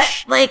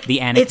finish the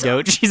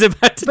anecdote she's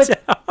about to tell.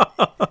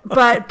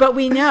 But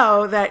we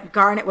know that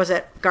Garnet was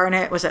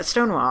at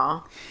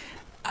Stonewall.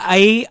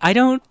 I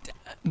don't.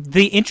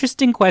 The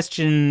interesting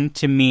question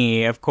to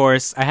me, of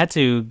course, I had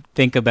to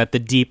think about the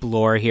deep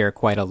lore here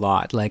quite a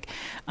lot. Like,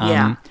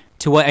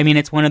 to what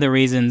it's one of the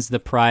reasons the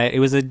Pride. It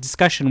was a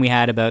discussion we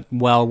had about,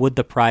 well, would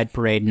the Pride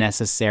Parade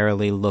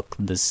necessarily look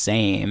the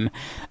same?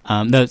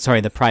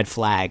 The Pride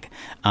flag.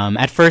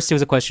 At first, it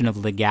was a question of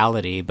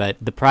legality, but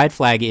the Pride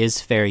flag is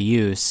fair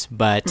use.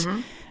 But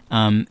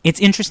it's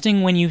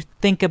interesting when you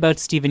think about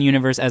Steven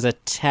Universe as a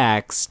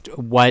text.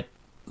 What,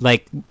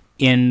 like,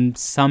 in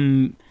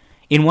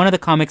one of the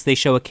comics, they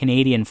show a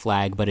Canadian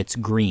flag, but it's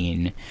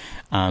green.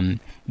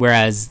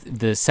 Whereas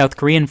the South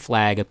Korean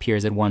flag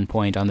appears at one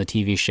point on the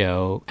TV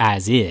show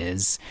as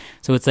is.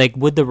 So it's like,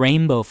 would the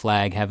rainbow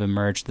flag have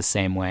emerged the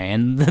same way?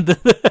 And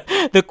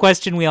the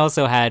question we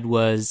also had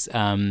was,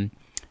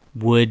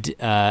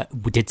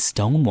 did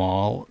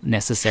Stonewall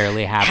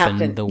necessarily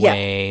happen the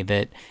way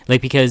that,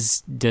 like,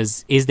 because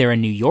is there a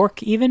New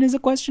York even is a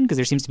question? Because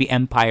there seems to be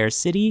Empire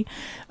City.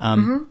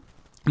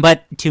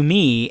 But to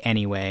me,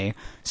 anyway,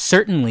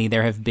 certainly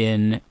there have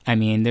been,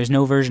 there's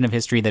no version of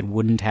history that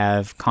wouldn't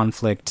have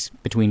conflict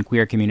between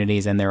queer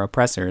communities and their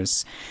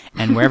oppressors.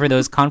 And wherever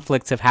those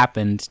conflicts have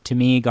happened, to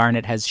me,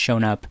 Garnet has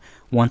shown up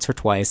once or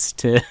twice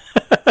to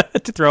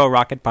to throw a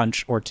rocket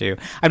punch or two.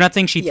 I'm not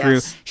saying she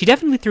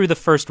definitely threw the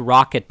first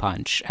rocket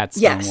punch at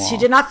Stonewall. Yes, she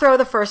did not throw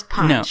the first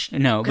punch.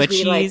 No, but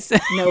she's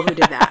know who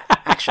did that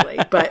actually.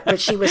 But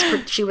she was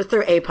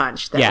through a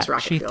punch that was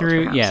rocket fueled.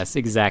 Perhaps. Yes,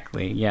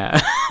 exactly.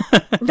 Yeah.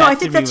 No, I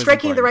think that's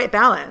striking the right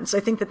balance. I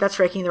think that's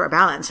striking the right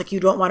balance. Like, you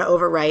don't want to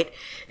overwrite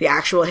the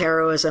actual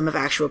heroism of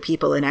actual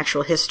people in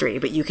actual history,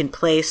 but you can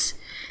place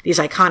these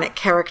iconic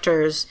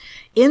characters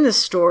in the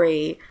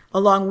story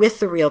along with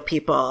the real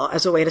people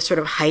as a way to sort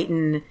of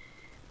heighten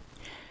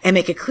and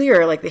make it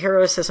clear, like, the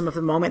heroism of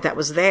the moment that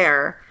was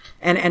there,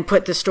 and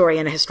put the story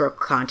in a historical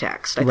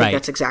context. I think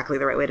that's exactly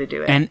the right way to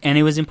do it. And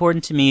it was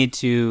important to me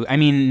to,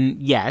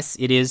 yes,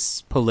 it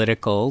is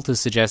political to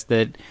suggest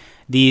that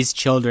these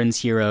children's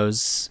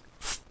heroes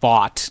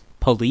fought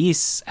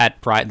police at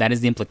Pride. That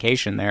is the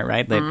implication there,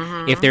 right?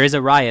 That if there is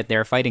a riot,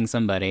 they're fighting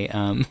somebody.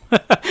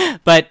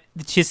 But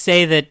to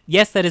say that,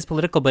 yes, that is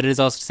political, but it is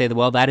also to say that,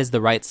 well, that is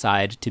the right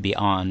side to be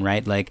on,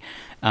 right? Like,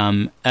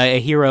 a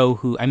hero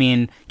who, I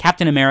mean,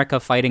 Captain America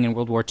fighting in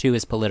World War II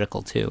is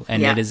political too.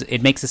 And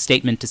it makes a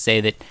statement to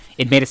say that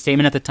it made a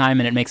statement at the time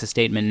and it makes a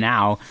statement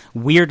now.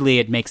 Weirdly,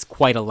 it makes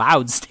quite a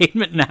loud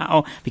statement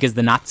now because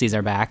the Nazis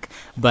are back.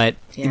 But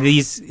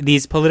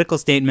these political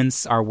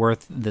statements are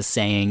worth the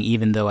saying,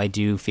 even though I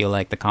do feel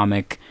like the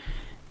comic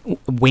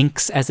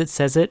winks as it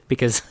says it,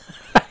 because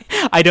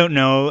I don't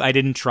know. I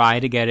didn't try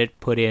to get it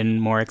put in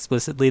more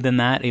explicitly than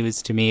that. It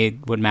was, to me,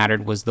 what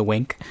mattered was the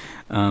wink.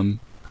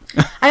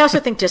 I also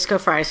think Disco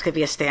Fries could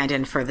be a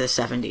stand-in for the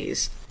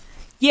 70s.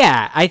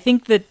 Yeah, I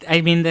think that,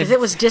 I mean... Because it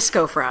was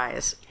Disco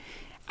Fries.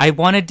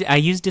 I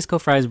used Disco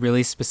Fries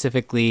really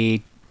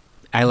specifically.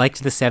 I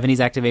liked the 70s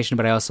activation,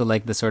 but I also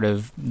liked the sort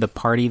of the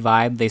party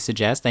vibe they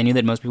suggest. I knew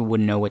that most people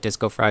wouldn't know what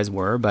Disco Fries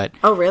were, but...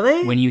 Oh,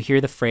 really? When you hear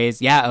the phrase...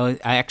 Yeah,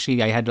 I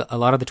had a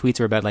lot of the tweets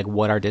were about, like,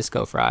 what are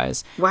Disco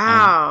Fries?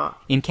 Wow.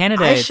 In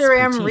Canada, I it's sure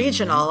am poutine,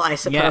 regional, right? I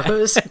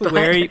suppose. Yeah. But...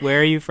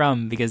 Where are you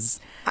from? Because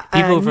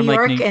people from New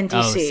like York and DC.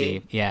 Oh,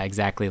 see. Yeah,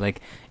 exactly.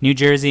 Like New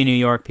Jersey, New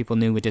York, people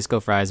knew what Disco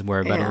Fries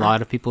were, but a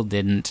lot of people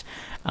didn't.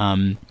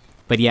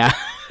 But yeah,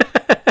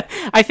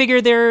 I figure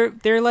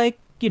they're like,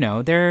 you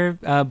know, they're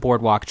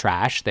boardwalk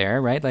trash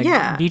there, right?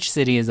 Like Beach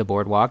City is a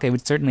boardwalk. It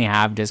would certainly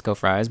have Disco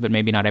Fries, but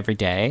maybe not every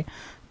day.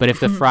 But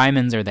if the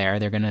Frymans are there,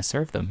 they're going to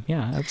serve them.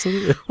 Yeah,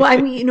 absolutely. Well, I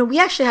mean, you know, we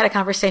actually had a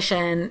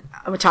conversation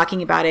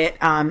talking about it.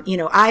 You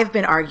know, I've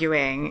been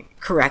arguing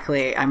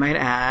correctly, I might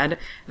add,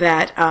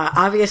 that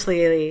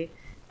obviously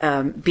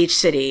Beach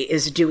City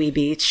is Dewey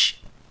Beach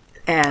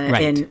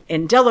and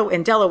in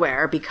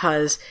Delaware,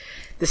 because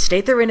the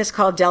state they're in is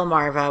called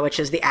Delmarva, which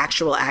is the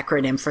actual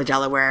acronym for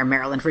Delaware,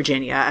 Maryland,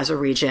 Virginia as a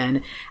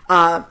region.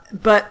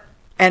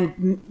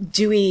 And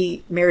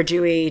Mayor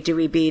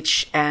Dewey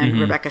Beach and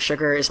Rebecca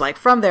Sugar is like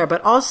from there,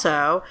 but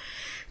also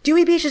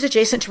Dewey Beach is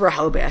adjacent to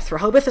Rehoboth.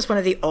 Rehoboth is one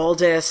of the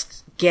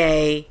oldest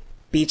gay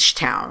beach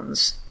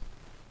towns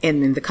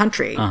in the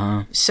country.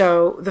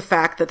 So the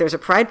fact that there's a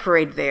pride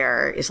parade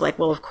there is like,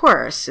 well, of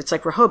course, it's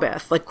like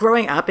Rehoboth. Like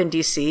growing up in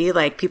DC,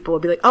 like people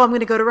would be like, oh, I'm going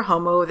to go to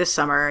Rehomo this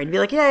summer, and be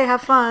like, yay,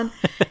 have fun.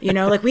 You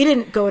know, like we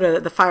didn't go to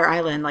the Fire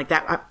Island like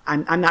that.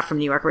 I'm not from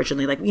New York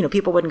originally. Like, you know,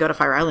 people wouldn't go to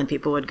Fire Island.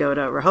 People would go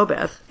to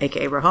Rehoboth,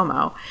 aka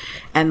Rehomo.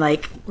 And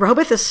like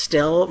Rehoboth is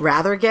still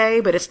rather gay,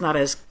 but it's not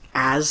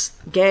as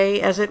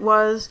gay as it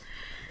was.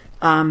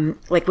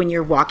 Like when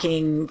you're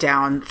walking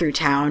down through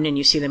town and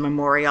you see the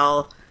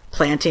memorial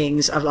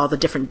plantings of all the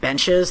different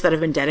benches that have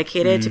been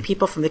dedicated to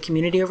people from the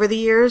community over the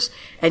years,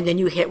 and then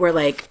you hit where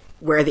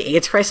the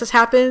AIDS crisis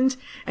happened,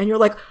 and you're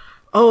like,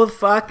 oh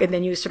fuck, and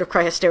then you sort of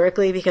cry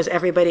hysterically because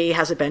everybody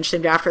has a bench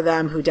named after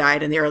them who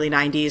died in the early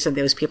 90s, and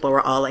those people were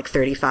all like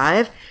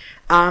 35.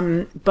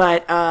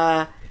 But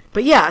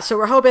yeah, so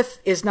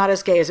Rehoboth is not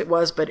as gay as it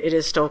was, but it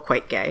is still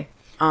quite gay.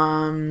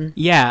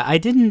 Yeah, I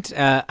didn't,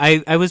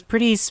 I was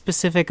pretty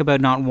specific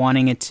about not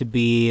wanting it to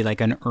be like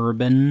an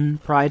urban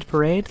pride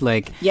parade.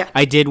 Like,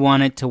 I did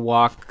want it to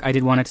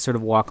sort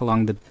of walk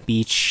along the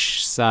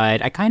beach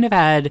side.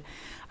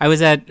 I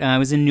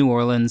was in New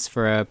Orleans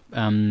for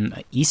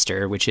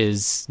Easter, which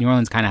is, New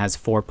Orleans kind of has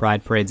 4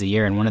 pride parades a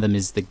year, and one of them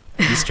is the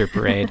Easter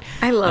parade.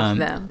 I love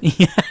them.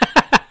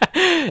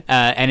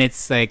 And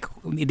it's like,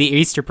 the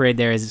Easter parade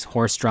there is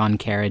horse-drawn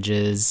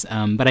carriages,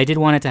 but I did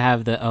want it to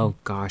have oh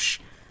gosh,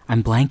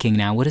 I'm blanking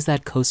now. What is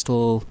that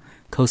coastal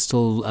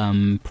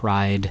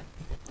pride?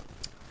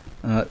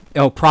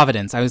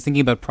 Providence. I was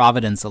thinking about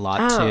Providence a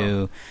lot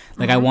too.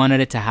 Like I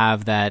wanted it to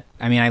have that.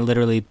 I mean, I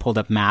literally pulled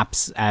up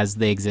maps as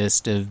they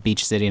exist of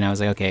Beach City, and I was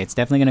like, okay, it's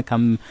definitely going to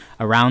come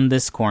around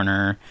this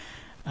corner,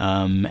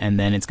 and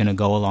then it's going to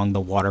go along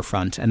the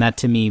waterfront. And that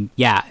to me,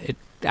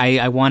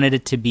 I wanted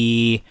it to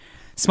be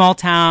small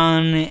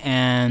town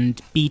and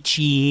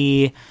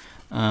beachy.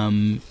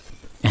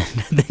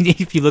 And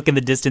if you look in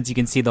the distance, you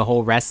can see the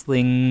whole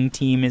wrestling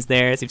team is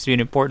there. It seems to be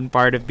an important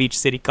part of Beach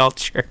City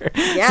culture.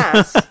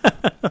 Yes.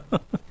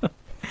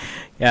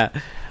 Yeah.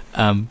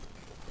 I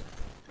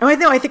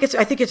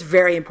think it's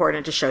very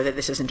important to show that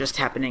this isn't just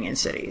happening in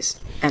cities,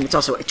 and it's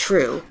also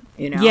true.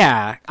 You know.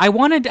 Yeah, I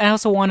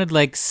also wanted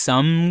like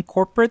some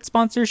corporate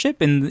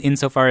sponsorship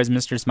insofar as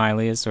Mr.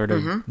 Smiley is sort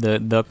of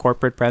the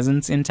corporate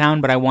presence in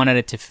town, but I wanted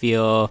it to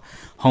feel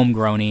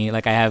homegrown-y.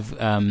 Like I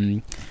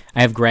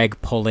have Greg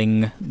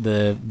pulling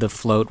the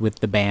float with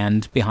the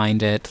band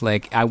behind it.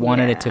 Like I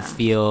wanted it to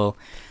feel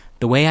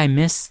the way I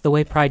miss the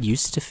way Pride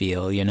used to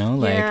feel, you know?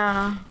 Like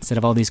instead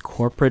of all these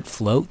corporate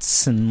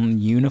floats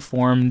and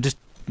uniformed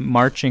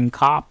marching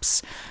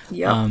cops.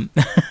 Yep.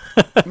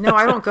 No,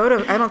 I don't go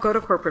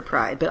to corporate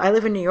Pride, but I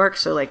live in New York,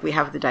 so like we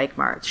have the Dyke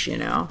March, you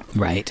know.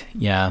 Right.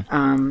 Yeah.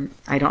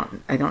 I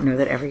don't know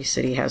that every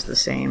city has the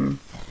same.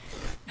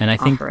 And I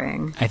think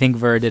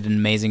Ver did an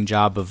amazing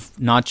job of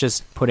not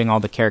just putting all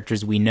the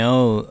characters we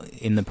know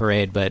in the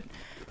parade, but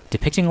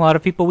depicting a lot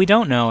of people we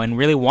don't know and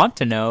really want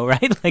to know,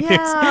 right? Like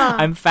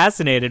I'm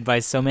fascinated by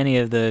so many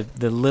of the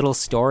little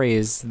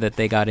stories that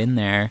they got in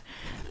there.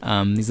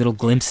 These little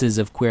glimpses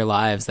of queer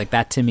lives, like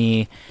that to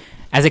me,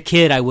 as a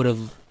kid, I would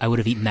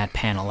have eaten that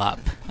panel up,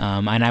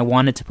 and I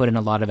wanted to put in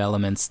a lot of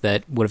elements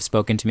that would have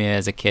spoken to me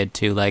as a kid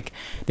too. Like,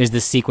 there's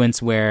this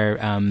sequence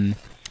where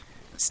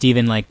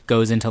Stephen like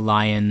goes into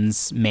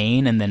Lion's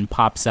mane and then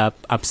pops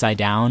up upside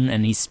down,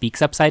 and he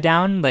speaks upside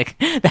down. Like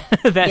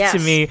that Yes. To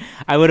me,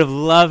 I would have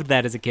loved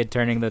that as a kid,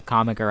 turning the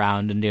comic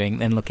around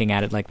and looking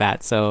at it like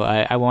that. So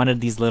I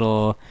wanted these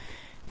little.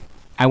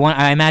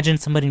 I imagine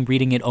somebody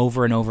reading it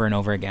over and over and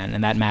over again,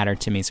 and that mattered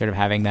to me. Sort of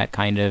having that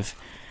kind of,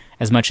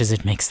 as much as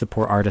it makes the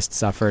poor artist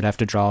suffer to have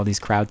to draw all these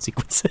crowd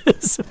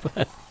sequences.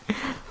 But.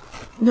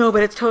 No,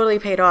 but it's totally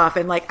paid off.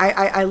 And like,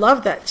 I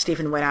love that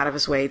Stephen went out of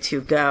his way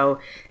to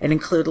go and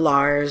include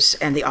Lars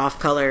and the off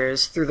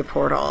colors through the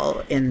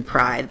portal in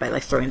Pride by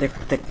like throwing the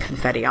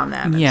confetti on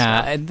them.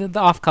 Yeah, the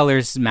off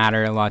colors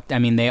matter a lot. I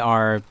mean, they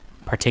are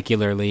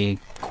particularly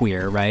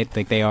queer, right?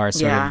 Like they are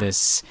sort of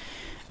this,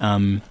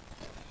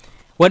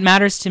 what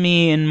matters to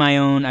me in my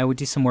own, I would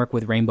do some work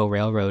with Rainbow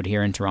Railroad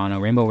here in Toronto.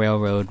 Rainbow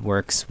Railroad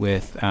works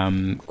with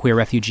queer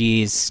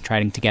refugees,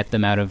 trying to get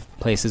them out of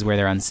places where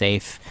they're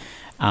unsafe,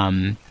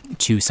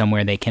 to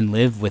somewhere they can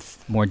live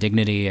with more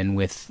dignity and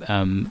with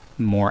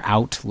more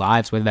out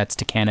lives, whether that's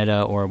to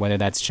Canada or whether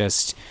that's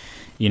just,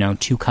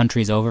 2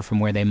 countries over from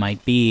where they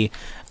might be.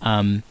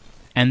 And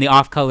the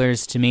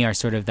off-colors, to me, are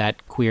sort of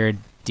that queer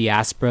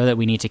diaspora that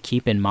we need to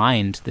keep in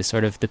mind, the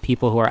sort of the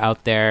people who are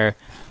out there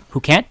who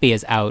can't be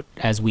as out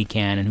as we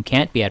can and who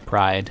can't be at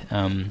Pride.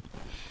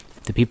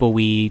 The people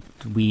we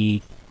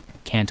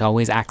can't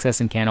always access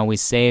and can't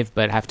always save,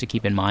 but have to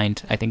keep in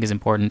mind, I think is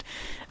important.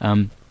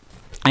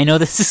 I know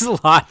this is a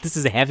lot. This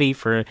is heavy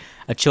for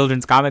a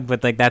children's comic,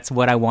 but like that's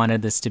what I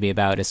wanted this to be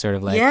about, is sort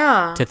of like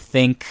to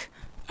think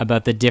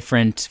about the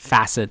different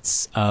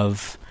facets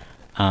of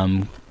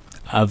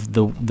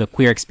the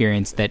queer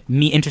experience that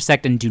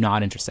intersect and do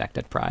not intersect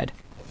at Pride.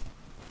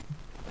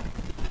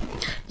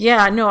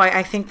 Yeah, no,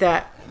 I think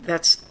that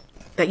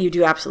you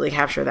do absolutely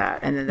capture that,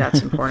 and then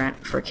that's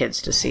important for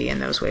kids to see in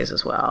those ways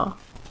as well.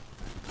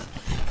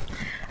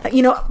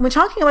 When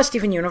talking about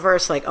Steven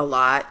Universe, like a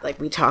lot,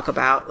 like we talk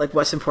about like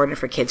what's important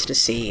for kids to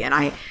see. And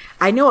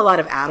I know a lot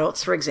of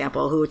adults, for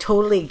example, who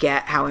totally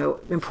get how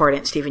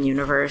important Steven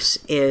Universe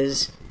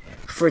is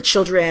for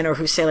children, or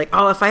who say like,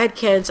 oh, if I had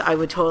kids,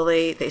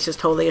 this is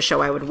totally a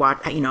show I would watch,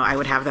 I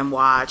would have them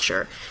watch,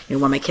 or,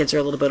 when my kids are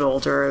a little bit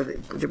older,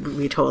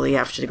 we totally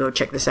have to go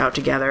check this out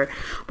together,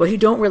 but who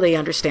don't really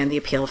understand the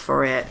appeal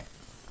for it.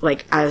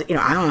 Like, I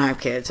don't have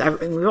kids.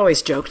 We've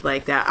always joked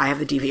like that. I have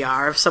the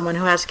DVR of someone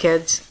who has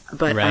kids,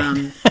 but,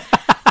 right.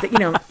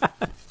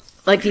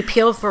 like the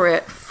appeal for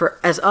it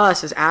as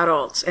us as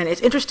adults. And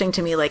it's interesting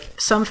to me, like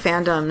some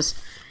fandoms,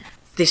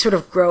 they sort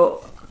of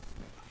grow,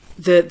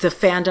 the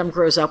fandom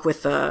grows up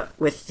with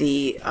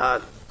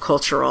the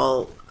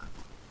cultural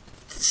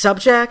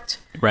subject.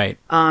 Right.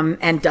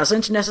 And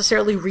doesn't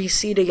necessarily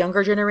reseed a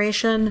younger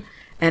generation,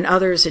 and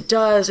others it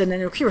does. And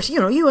then of course,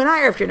 you and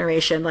I are of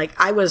generation. Like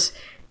I was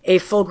a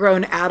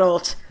full-grown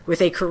adult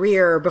with a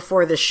career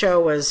before the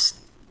show was,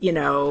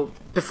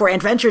 before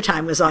Adventure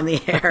Time was on the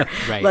air,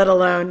 right. Let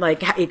alone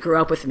like it grew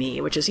up with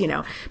me, which is,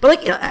 but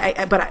like,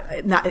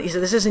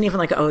 this isn't even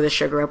like, oh, this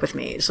show grew up with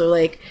me. So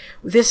like,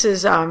 this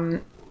is,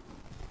 something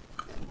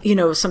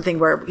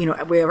where,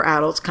 we are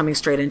adults coming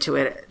straight into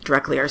it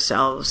directly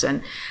ourselves.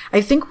 And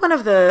I think one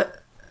of the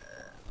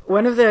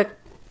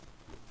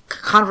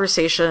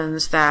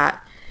conversations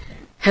that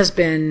has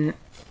been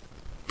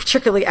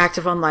particularly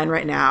active online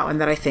right now, and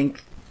that I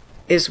think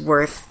is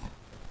worth,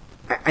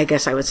 I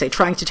guess I would say,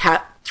 trying to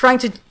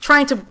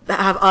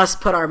have us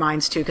put our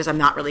minds to, because I'm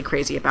not really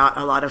crazy about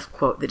a lot of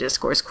quote the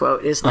discourse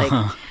quote, is like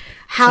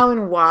how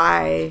and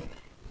why,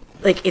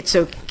 like it's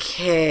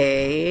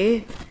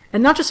okay,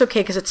 and not just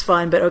okay because it's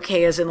fun, but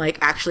okay as in like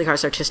actually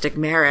has artistic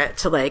merit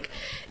to like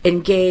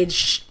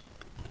engage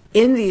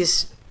in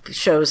these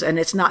shows, and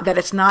it's not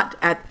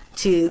at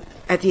the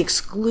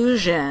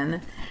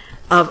exclusion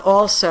of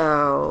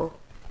also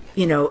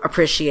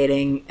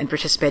appreciating and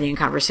participating in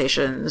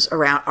conversations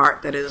around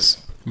art that is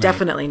right.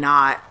 Definitely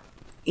not,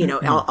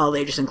 all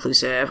ages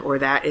inclusive, or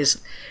that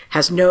is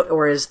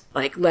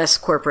like less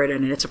corporate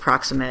and in its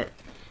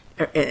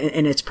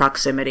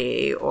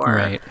proximity, or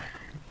right.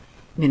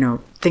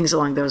 Things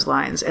along those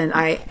lines. And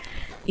I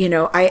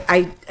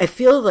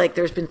feel like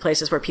there's been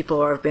places where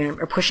people are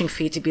pushing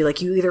feet to be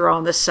like, you either are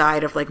on the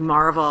side of like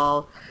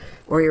Marvel,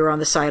 or you're on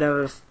the side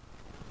of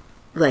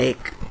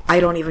like, I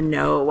don't even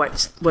know what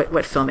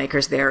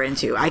filmmakers they're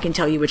into. I can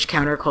tell you which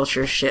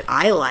counterculture shit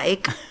I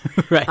like.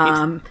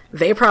 Right.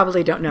 They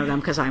probably don't know them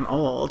because I'm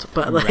old,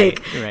 but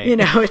like, right.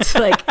 It's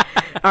like,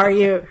 are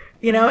you,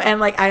 and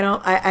like,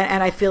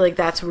 I feel like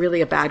that's really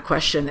a bad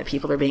question that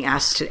people are being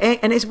asked to,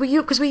 and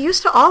because we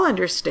used to all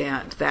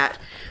understand that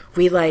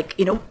we like,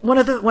 one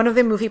of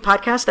the movie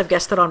podcasts I've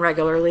guested on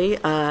regularly,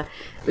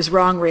 is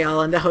Wrong Reel,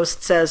 and the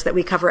host says that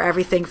we cover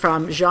everything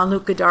from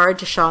Jean-Luc Godard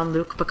to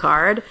Jean-Luc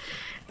Picard.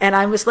 And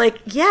I was like,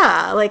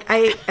 yeah, like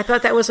I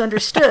thought that was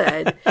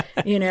understood,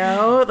 you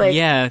know? Like,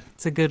 yeah,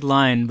 it's a good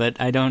line, but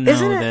I don't know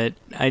that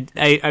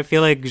I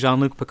feel like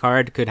Jean-Luc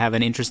Picard could have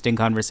an interesting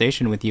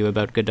conversation with you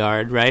about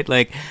Godard, right?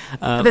 Like,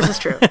 this is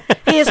true.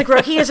 He is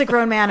a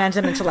grown man and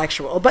an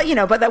intellectual, but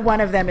that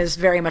one of them is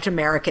very much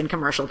American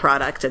commercial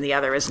product and the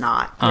other is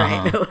not,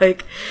 right?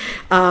 Like,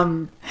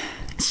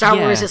 Star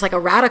Wars is like a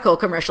radical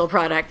commercial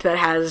product that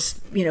has,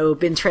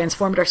 been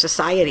transformed our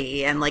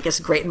society and like is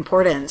great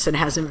importance and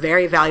has some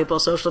very valuable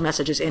social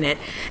messages in it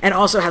and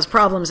also has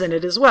problems in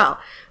it as well,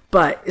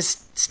 but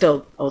is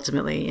still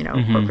ultimately,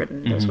 corporate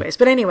in those ways.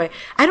 But anyway,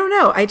 I don't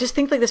know. I just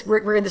think like this,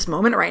 we're in this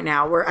moment right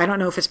now where I don't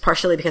know if it's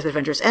partially because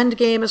Avengers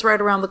Endgame is right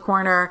around the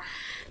corner.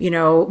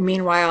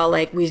 Meanwhile,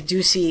 like we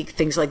do see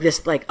things like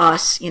this, like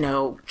Us,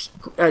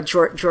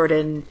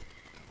 Jordan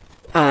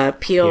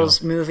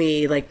Peele's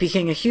movie, like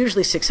becoming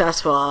hugely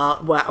successful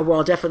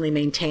while definitely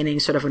maintaining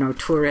sort of an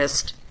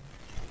auteurist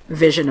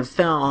vision of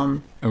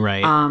film.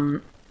 Right.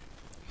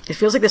 It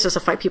feels like this is a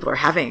fight people are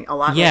having a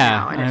lot right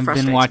now, and it frustrates me.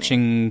 I've been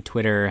watching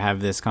Twitter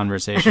have this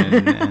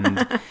conversation,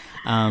 and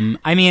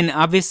I mean,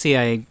 obviously,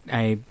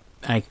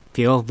 I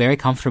feel very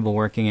comfortable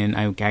working in.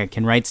 I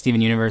can write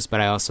Steven Universe,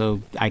 but I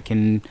do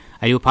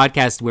a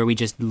podcast where we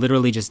just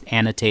literally just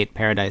annotate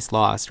Paradise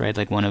Lost, right?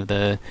 Like one of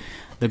the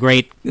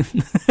great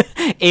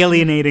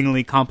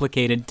alienatingly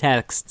complicated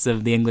texts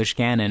of the English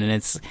canon.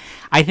 And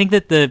I think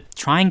that the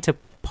trying to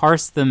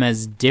parse them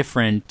as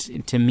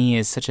different to me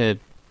is such a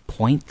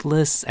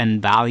pointless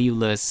and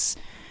valueless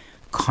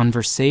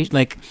conversation.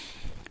 Like,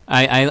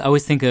 I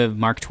always think of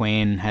Mark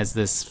Twain has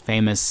this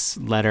famous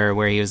letter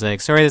where he was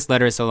like, sorry, this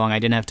letter is so long, I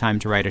didn't have time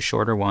to write a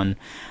shorter one.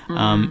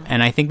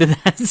 And I think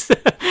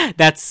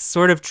that's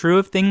sort of true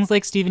of things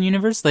like Steven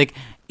Universe. Like,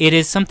 it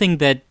is something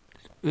that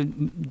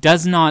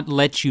does not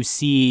let you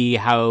see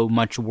how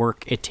much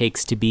work it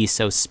takes to be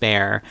so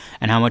spare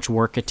and how much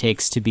work it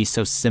takes to be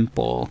so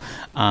simple.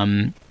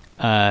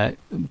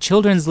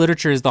 Children's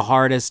literature is the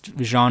hardest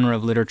genre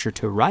of literature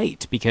to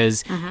write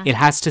because it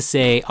has to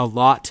say a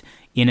lot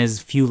in as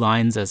few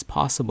lines as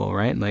possible,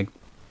 right? Like,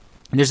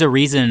 there's a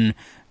reason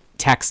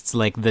texts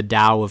like the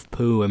Tao of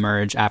Pooh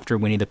emerge after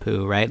Winnie the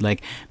Pooh, right?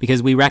 Like,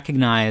 because we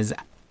recognize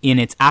in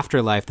its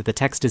afterlife that the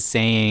text is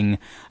saying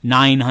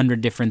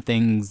 900 different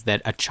things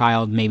that a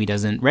child maybe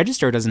doesn't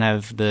register, doesn't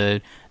have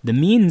the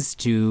means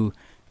to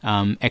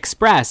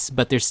express,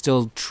 but there's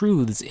still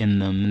truths in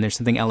them and there's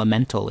something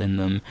elemental in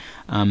them.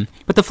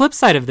 But the flip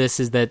side of this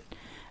is that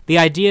the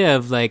idea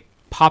of like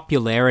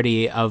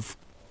popularity of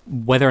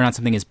whether or not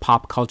something is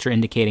pop culture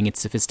indicating its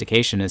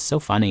sophistication is so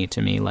funny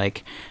to me.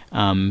 Like,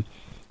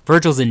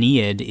 Virgil's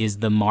Aeneid is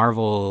the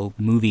Marvel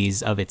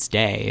movies of its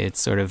day. It's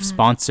sort of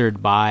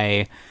sponsored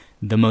by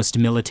the most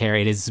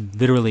military. It is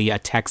literally a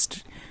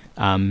text.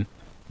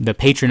 The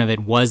patron of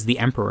it was the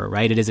emperor,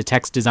 right? It is a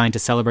text designed to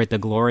celebrate the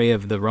glory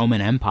of the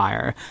Roman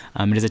Empire.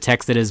 It is a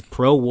text that is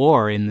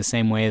pro-war in the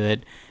same way that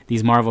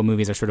these Marvel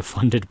movies are sort of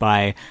funded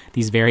by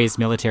these various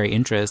military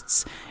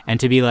interests. And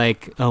to be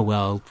like, oh,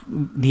 well,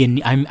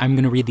 I'm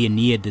going to read the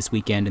Aeneid this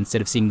weekend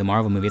instead of seeing the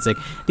Marvel movie. It's like,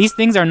 these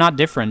things are not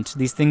different.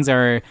 These things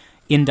are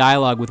in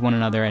dialogue with one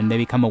another, and they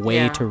become a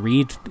way to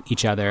read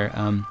each other.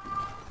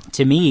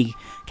 To me,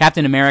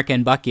 Captain America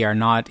and Bucky are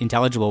not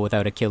intelligible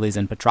without Achilles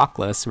and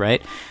Patroclus,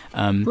 right?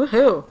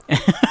 Woohoo!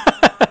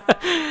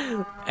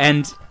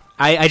 And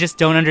I just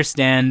don't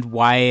understand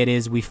why it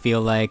is we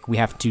feel like we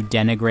have to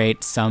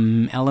denigrate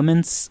some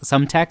elements,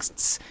 some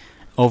texts,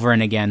 over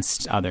and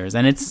against others.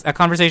 And it's a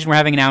conversation we're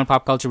having now in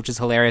pop culture, which is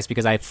hilarious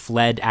because I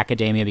fled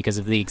academia because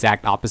of the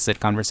exact opposite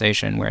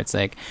conversation, where it's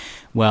like,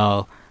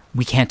 well,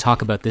 we can't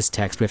talk about this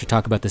text. We have to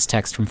talk about this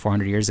text from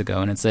 400 years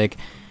ago. And it's like,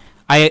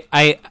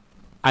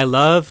 I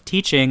love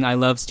teaching, I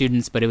love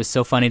students, but it was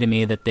so funny to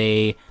me that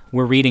they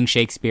were reading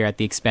Shakespeare at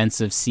the expense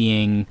of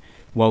seeing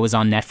what was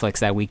on Netflix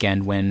that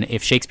weekend, when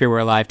if Shakespeare were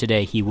alive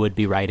today, he would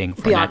be writing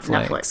for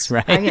Netflix.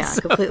 Right? Oh, yeah,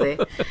 completely.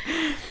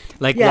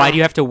 Like, why do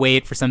you have to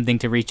wait for something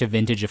to reach a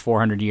vintage of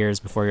 400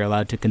 years before you're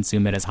allowed to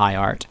consume it as high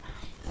art?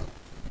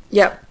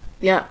 Yep.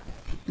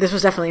 This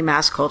was definitely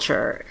mass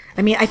culture.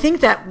 I mean, I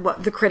think that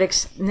what the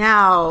critics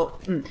now,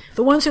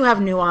 the ones who have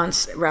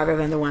nuance rather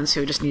than the ones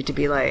who just need to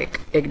be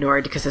like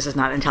ignored because this is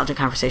not an intelligent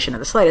conversation in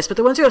the slightest, but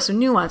the ones who have some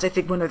nuance, I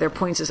think one of their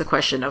points is a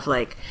question of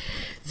like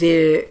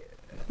the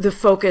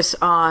focus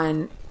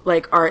on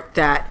like art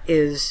that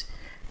is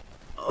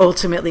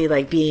ultimately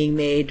like being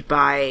made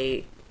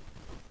by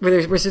where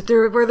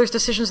there's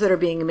decisions that are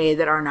being made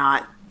that are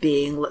not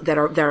being that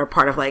are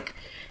part of like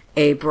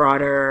a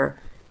broader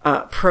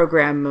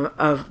program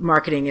of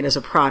marketing it as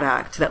a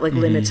product that like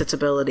limits its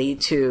ability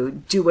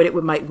to do what it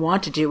might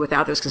want to do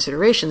without those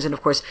considerations. And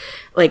of course,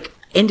 like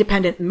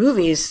independent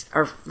movies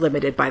are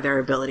limited by their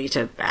ability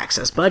to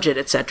access budget,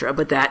 etc.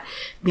 But that,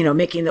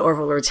 making the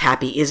overlords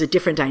happy is a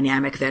different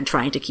dynamic than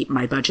trying to keep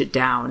my budget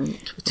down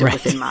to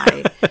within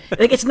my,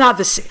 like, it's not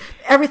this,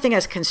 everything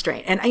has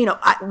constraint. And,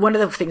 one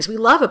of the things we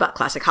love about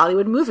classic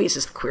Hollywood movies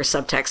is the queer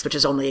subtext, which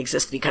has only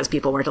existed because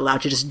people weren't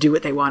allowed to just do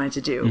what they wanted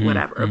to do,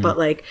 whatever. But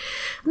like,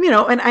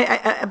 and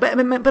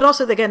but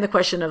also again, the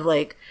question of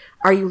like,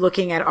 are you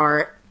looking at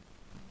art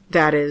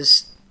that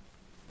is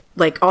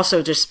like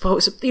also just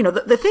supposed, you know,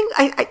 the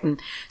thing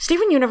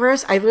Steven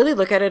Universe, I really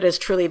look at it as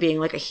truly being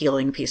like a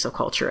healing piece of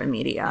culture and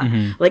media.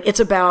 Mm-hmm. Like it's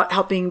about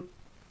helping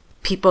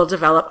people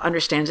develop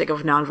understanding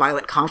of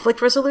nonviolent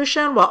conflict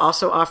resolution while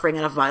also offering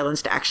enough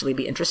violence to actually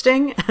be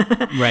interesting.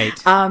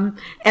 Right. And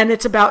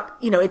it's about,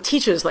 you know, it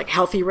teaches like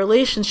healthy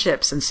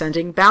relationships and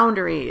sending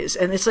boundaries.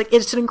 And it's like,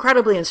 it's an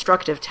incredibly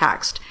instructive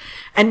text.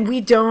 And we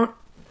don't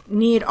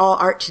need all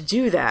art to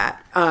do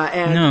that.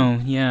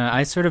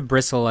 I sort of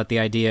bristle at the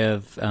idea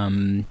of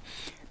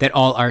that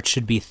all art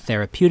should be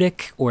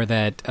therapeutic or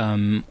that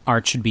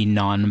art should be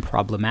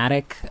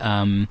non-problematic.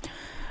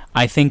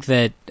 I think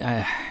that,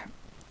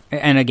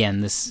 and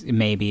again, this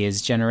maybe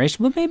is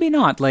generational, but maybe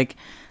not. Like,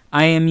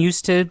 I am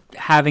used to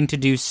having to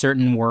do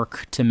certain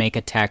work to make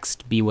a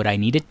text be what I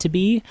need it to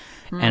be,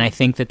 and I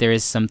think that there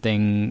is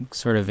something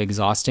sort of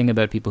exhausting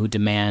about people who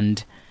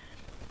demand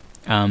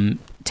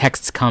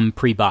texts come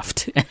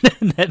pre-buffed.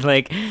 That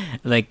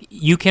like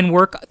you can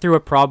work through a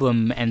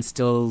problem and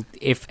still,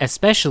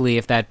 especially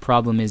if that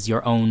problem is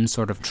your own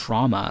sort of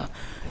trauma,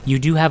 you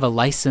do have a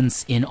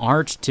license in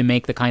art to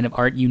make the kind of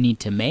art you need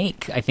to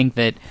make. I think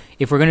that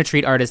if we're going to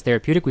treat art as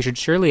therapeutic, we should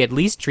surely at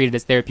least treat it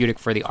as therapeutic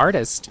for the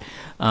artist,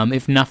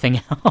 if nothing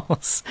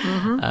else.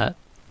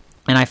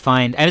 And I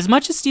find, as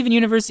much as Steven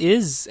Universe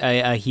is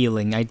a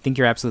healing, I think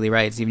you're absolutely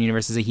right. Steven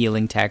Universe is a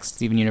healing text.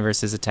 Steven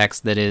Universe is a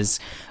text that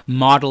is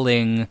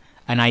modeling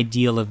an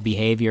ideal of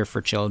behavior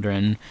for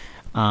children.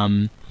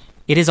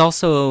 It is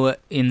also,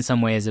 in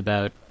some ways,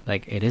 about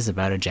it is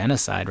about a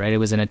genocide, right? It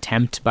was an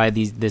attempt by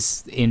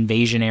this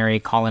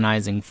invasionary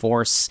colonizing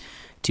force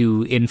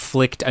to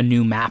inflict a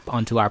new map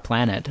onto our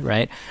planet,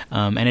 right?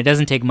 And it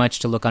doesn't take much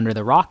to look under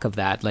the rock of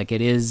that. Like,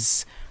 it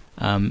is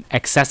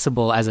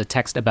accessible as a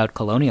text about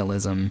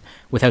colonialism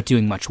without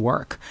doing much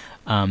work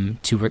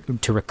to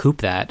recoup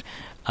that.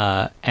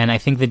 And I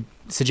think that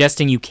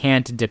suggesting you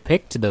can't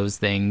depict those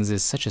things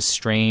is such a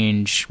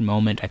strange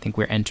moment I think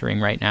we're entering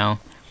right now.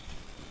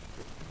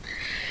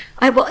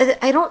 I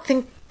don't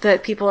think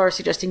that people are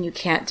suggesting you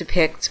can't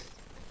depict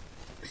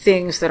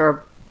things that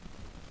are,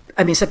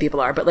 I mean, some people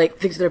are, but like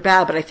things that are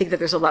bad, but I think that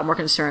there's a lot more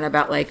concern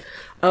about like,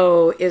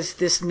 oh, is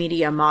this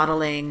media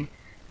modeling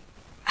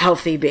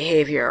healthy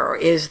behavior, or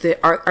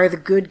are the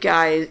good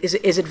guys,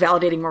 is it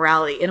validating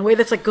morality in a way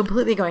that's like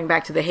completely going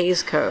back to the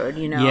Hays Code,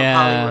 you know,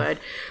 Hollywood,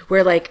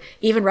 where like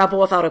even Rebel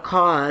Without a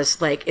Cause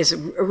like is a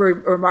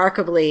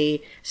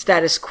remarkably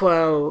status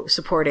quo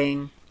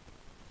supporting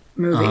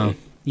movie.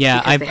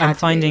 Yeah, I'm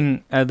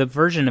finding the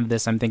version of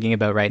this I'm thinking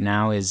about right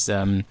now is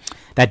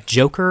that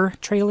Joker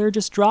trailer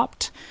just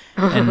dropped.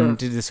 And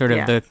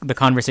the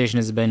conversation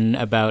has been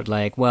about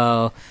like,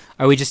 well,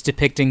 are we just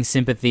depicting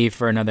sympathy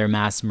for another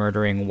mass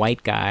murdering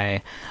white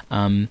guy?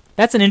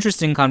 That's an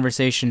interesting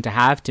conversation to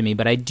have to me,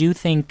 but I do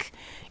think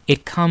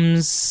it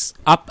comes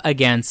up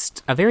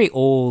against a very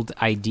old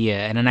idea,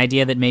 and an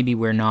idea that maybe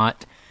we're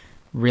not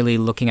really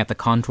looking at the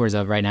contours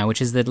of right now,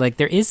 which is that like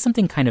there is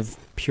something kind of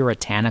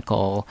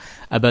puritanical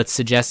about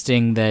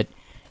suggesting that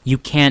you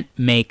can't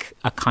make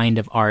a kind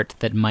of art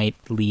that might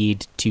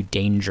lead to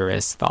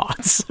dangerous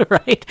thoughts,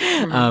 right?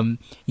 Mm-hmm.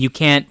 You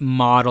can't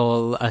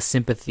model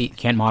sympathy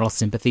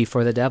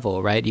for the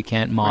devil, right? You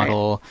can't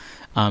model,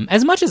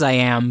 as much as I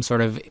am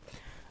sort of,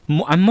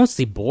 I'm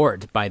mostly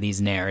bored by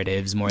these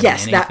narratives more than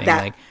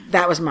anything.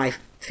 That was my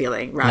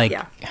feeling, right?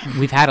 Like,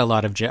 we've had a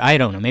lot of, I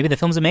don't know, maybe the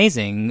film's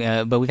amazing,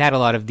 but we've had a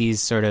lot of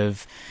these sort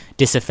of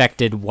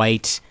disaffected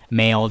white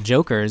male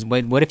jokers.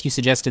 What if you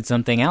suggested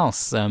something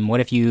else?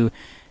 What if you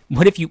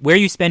where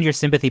you spend your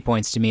sympathy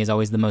points to me is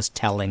always the most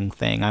telling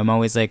thing. I'm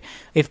always like,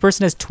 if a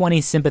person has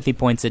 20 sympathy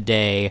points a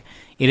day,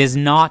 it is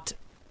not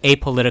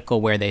apolitical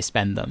where they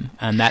spend them,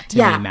 and that to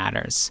me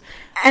matters.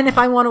 And if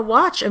I want to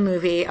watch a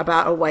movie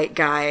about a white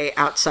guy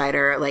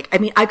outsider, like, I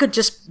mean, I could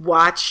just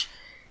watch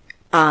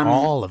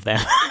all of them.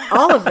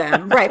 All of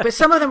them, right. But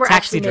some of them were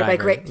Taxi actually made by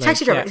Driver, great...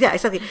 Taxi Driver, yeah,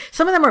 exactly.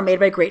 Some of them were made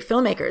by great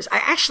filmmakers.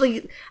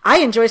 I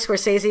enjoy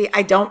Scorsese.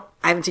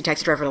 I haven't seen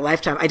Taxi Driver in a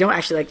lifetime. I don't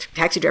actually like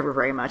Taxi Driver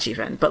very much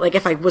even. But, like,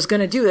 if I was going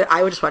to do it,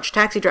 I would just watch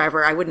Taxi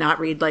Driver. I would not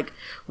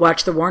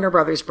watch the Warner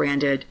Brothers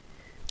branded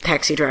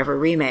Taxi Driver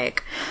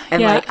remake.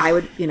 And, I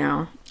would, you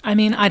know... I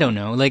mean, I don't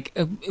know. Like,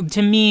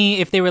 to me,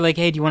 if they were like,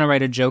 hey, do you want to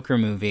write a Joker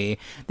movie?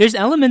 There's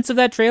elements of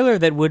that trailer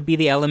that would be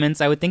the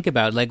elements I would think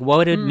about. Like, what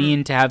would it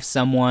mean to have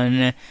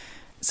someone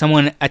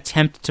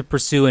attempt to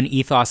pursue an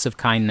ethos of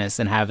kindness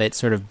and have it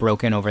sort of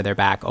broken over their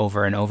back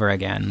over and over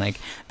again? Like,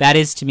 that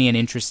is to me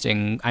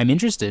I'm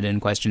interested in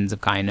questions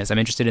of kindness. I'm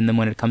interested in them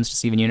when it comes to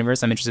Steven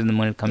Universe. I'm interested in them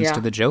when it comes to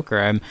the Joker.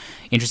 I'm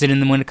interested in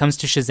them when it comes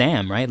to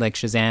Shazam, right? Like,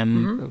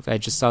 Shazam, I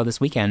just saw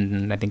this weekend,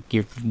 and I think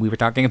we were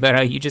talking about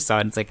how you just saw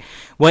it. It's like,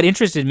 what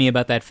interested me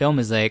about that film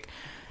is like,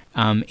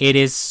 it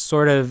is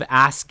sort of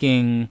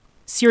asking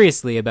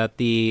seriously about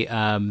the,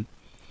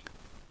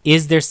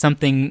 is there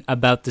something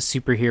about the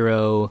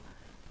superhero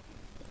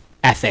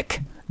ethic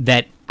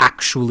that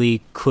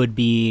actually could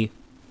be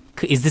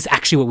is this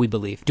actually what we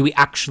believe? Do we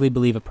actually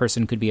believe a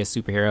person could be a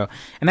superhero?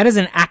 And that is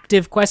an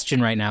active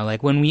question right now.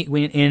 Like when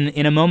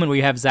in a moment where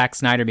you have Zack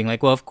Snyder being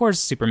like, well, of course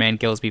Superman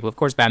kills people, of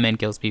course Batman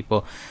kills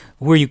people.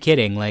 Who are you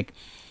kidding? Like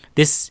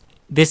this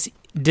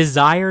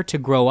desire to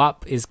grow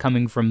up is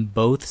coming from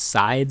both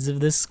sides of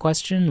this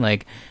question.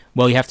 Like,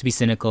 well, you have to be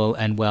cynical,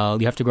 and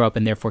well, you have to grow up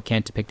and therefore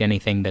can't depict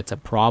anything that's a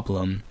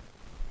problem.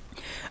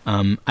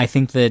 I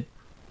think that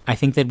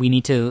we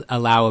need to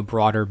allow a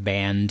broader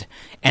band,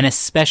 and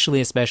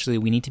especially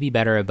we need to be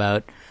better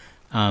about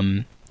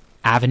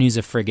avenues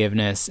of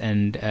forgiveness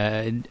and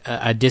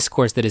a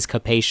discourse that is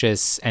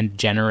capacious and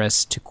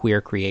generous to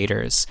queer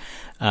creators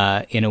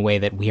in a way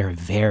that we are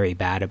very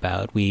bad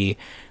about. We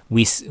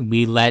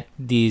let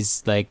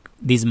these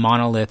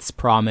monoliths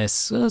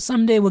promise, oh,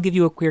 someday we'll give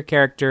you a queer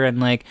character, and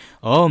like,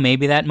 oh,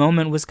 maybe that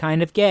moment was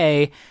kind of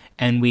gay,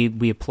 and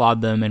we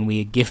applaud them, and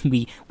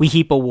we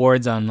heap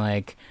awards on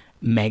like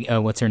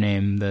what's her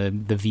name?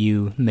 The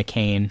View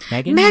McCain.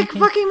 Meg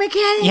fucking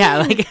McCain. Yeah,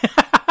 like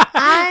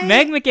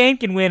Meg McCain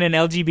can win an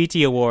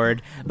LGBT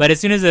award, but as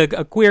soon as a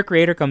queer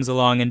creator comes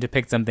along and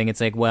depicts something,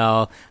 it's like,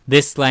 well,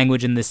 this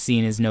language in this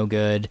scene is no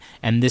good,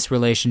 and this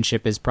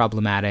relationship is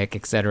problematic,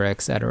 etc.,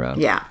 etc.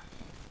 Yeah.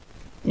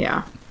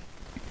 Yeah.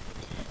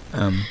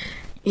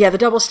 Yeah, the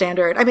double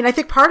standard. I mean, I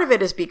think part of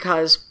it is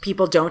because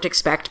people don't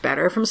expect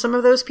better from some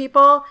of those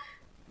people,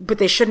 but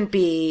they shouldn't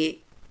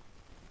be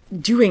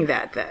doing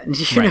that then.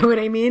 You know what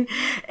I mean?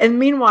 And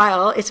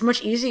meanwhile, it's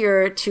much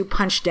easier to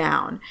punch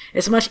down.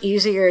 It's much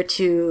easier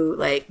to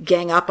like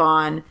gang up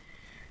on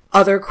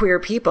other queer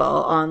people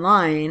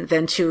online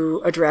than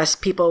to address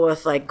people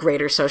with like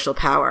greater social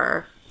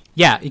power.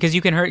 Yeah, because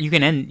you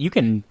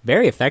can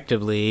very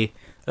effectively,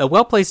 a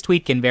well-placed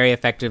tweet can very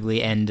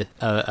effectively end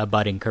a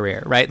budding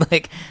career, right?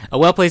 Like a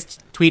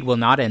well-placed tweet will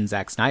not end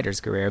Zack Snyder's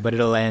career, but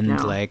it'll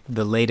end like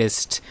the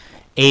latest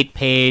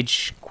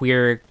 8-page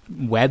queer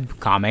web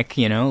comic,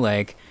 you know,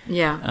 like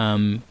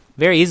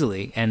very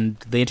easily. And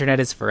the internet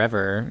is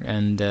forever,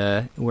 and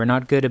we're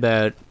not good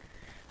about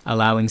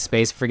allowing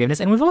space for forgiveness.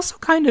 And we've also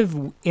kind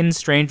of, in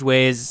strange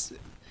ways,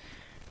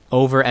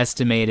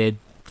 overestimated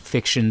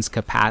fiction's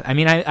capacity. I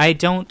mean, I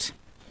don't...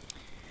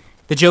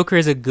 The Joker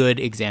is a good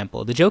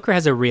example. The Joker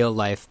has a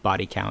real-life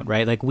body count,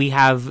 right? Like, we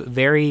have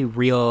very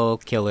real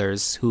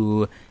killers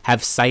who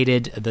have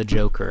cited the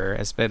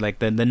Joker. Like,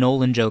 the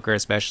Nolan Joker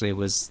especially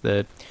was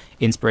the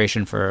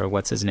inspiration for,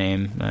 what's his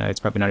name? It's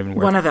probably not even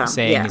worth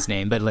saying his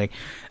name, but, like...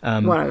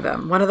 one of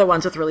them. One of the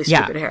ones with really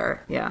stupid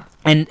hair, yeah.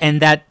 And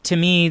that, to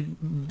me,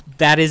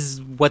 that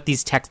is what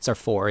these texts are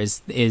for,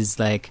 is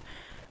like...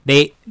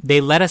 They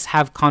let us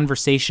have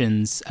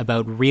conversations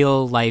about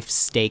real-life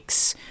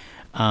stakes,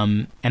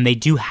 and they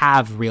do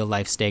have real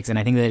life stakes, and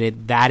I think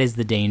that that is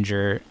the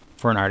danger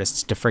for an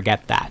artist, to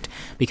forget that,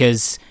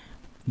 because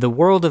the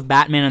world of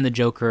Batman and the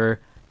Joker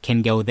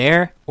can go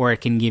there, or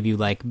it can give you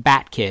like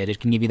Bat Kid.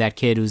 It can give you that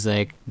kid who's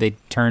like, they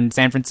turned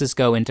San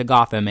Francisco into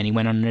Gotham and he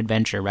went on an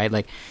adventure, right?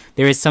 Like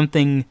there is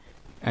something,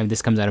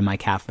 this comes out of my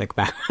Catholic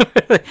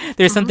background.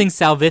 There's something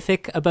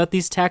salvific about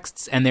these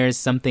texts, and there's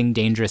something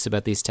dangerous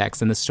about these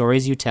texts. And the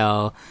stories you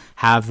tell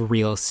have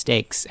real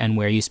stakes, and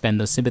where you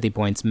spend those sympathy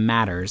points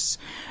matters.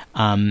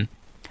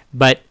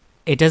 But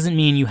it doesn't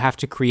mean you have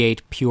to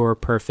create pure,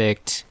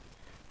 perfect,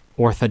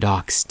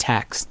 orthodox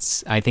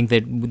texts. I think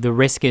that the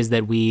risk is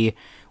that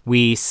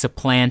we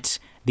supplant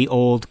the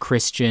old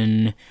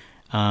Christian,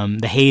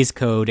 the Hays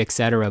Code,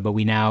 etc., but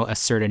we now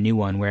assert a new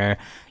one where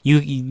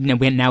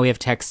now we have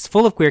texts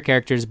full of queer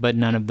characters, but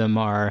none of them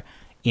are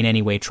in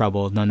any way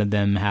troubled. None of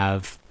them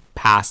have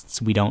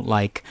pasts we don't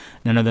like.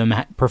 None of them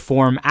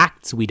perform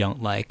acts we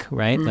don't like,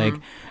 right? Like,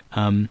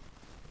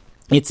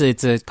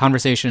 it's a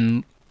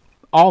conversation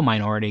all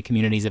minority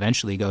communities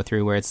eventually go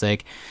through, where it's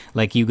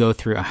like you go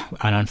through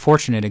an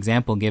unfortunate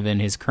example given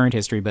his current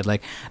history, but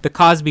like the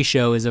Cosby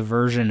Show is a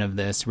version of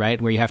this, right?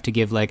 Where you have to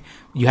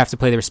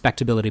play the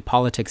respectability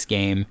politics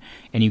game,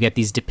 and you get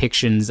these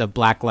depictions of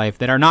Black life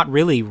that are not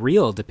really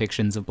real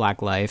depictions of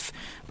Black life,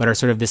 but are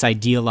sort of this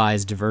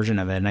idealized version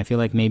of it. And I feel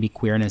like maybe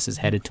queerness is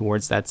headed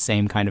towards that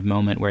same kind of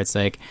moment, where it's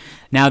like,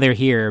 now they're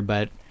here,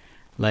 but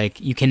like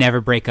you can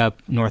never break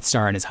up North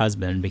Star and his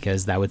husband,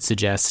 because that would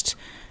suggest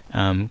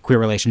queer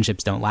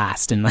relationships don't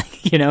last, and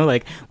like, you know,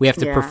 like we have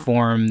to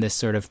perform this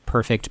sort of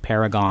perfect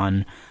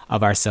paragon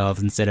of ourselves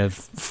instead of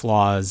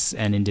flaws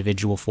and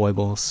individual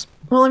foibles.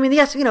 Well, I mean,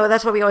 yes, you know,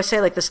 that's what we always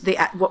say, like this,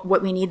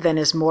 what we need then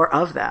is more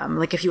of them.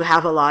 Like if you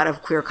have a lot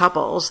of queer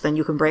couples, then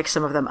you can break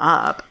some of them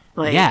up.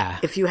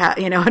 Like, if you have,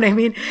 you know what I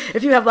mean?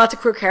 If you have lots of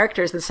queer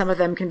characters, then some of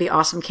them can be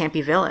awesome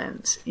campy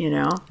villains, you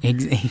know?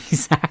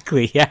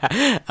 Exactly,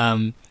 yeah.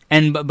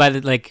 And by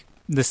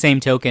the same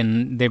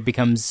token, there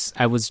becomes,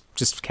 I was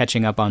just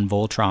catching up on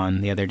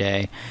Voltron the other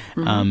day.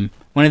 One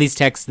of these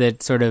texts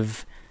that sort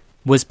of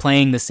was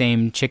playing the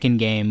same chicken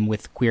game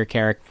with queer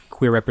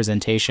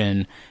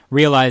representation,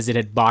 realized it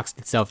had boxed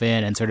itself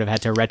in and sort of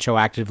had to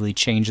retroactively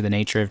change the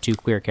nature of two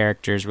queer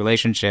characters'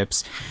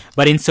 relationships.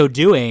 But in so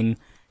doing,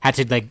 had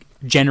to like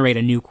generate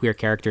a new queer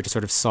character to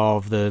sort of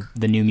solve the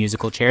new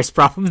musical chairs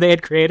problem they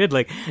had created.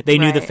 Like they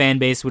knew the fan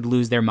base would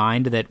lose their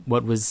mind that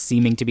what was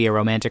seeming to be a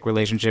romantic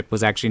relationship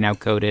was actually now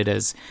coded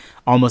as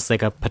almost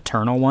like a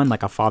paternal one,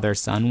 like a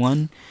father-son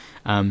one.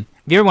 If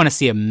you ever want to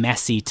see a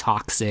messy,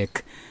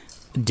 toxic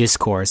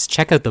discourse,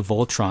 check out the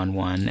Voltron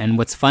one. And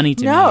what's funny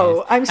to me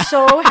is... I'm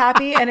so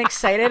happy and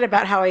excited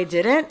about how I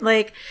didn't.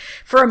 Like,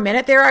 for a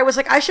minute there, I was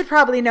like, I should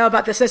probably know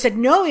about this. I said,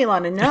 no,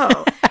 Ilana,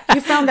 no. You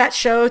found that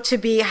show to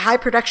be high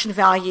production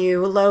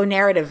value, low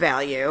narrative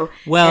value.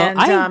 Well,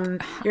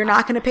 and you're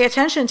not going to pay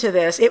attention to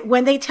this.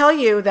 When they tell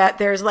you that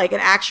there's like an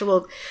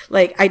actual,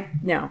 like,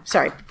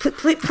 sorry.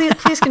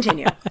 Please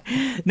continue.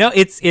 No,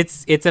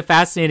 it's a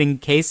fascinating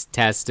case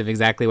test of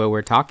exactly what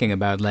we're talking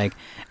about. Like,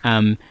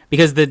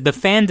 because the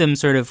fandom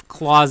sort of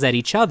claws at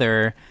each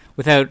other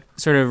without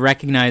sort of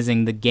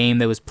recognizing the game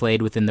that was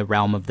played within the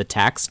realm of the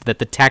text, that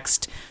the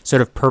text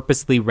sort of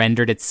purposely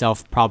rendered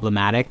itself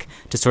problematic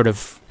to sort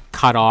of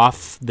cut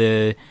off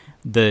the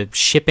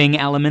shipping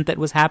element that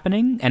was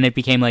happening, and it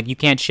became like, you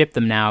can't ship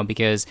them now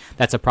because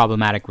that's a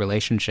problematic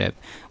relationship,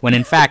 when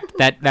in fact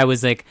that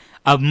was like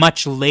a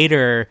much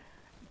later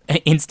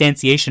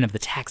instantiation of the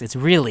text. It's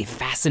really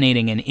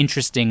fascinating and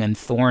interesting and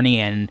thorny,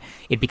 and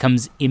it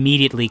becomes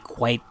immediately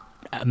quite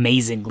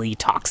amazingly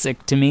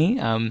toxic to me.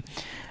 And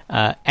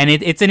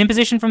it's an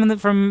imposition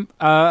from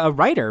a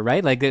writer,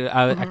 right? Like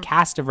a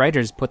cast of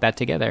writers put that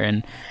together,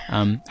 and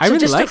I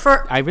really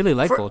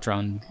like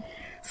Voltron.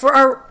 For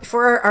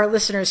our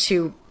listeners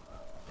who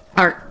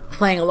aren't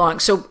playing along,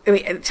 so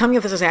tell me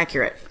if this is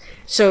accurate.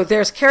 So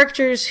there's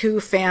characters who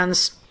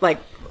fans like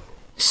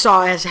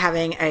saw as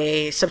having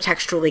a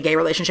subtextually gay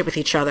relationship with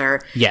each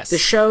other. Yes. The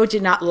show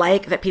did not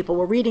like that people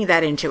were reading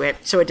that into it,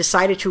 so it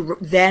decided to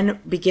then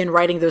begin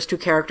writing those two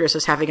characters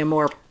as having a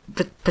more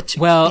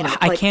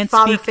I can't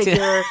father speak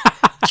figure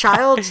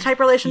child type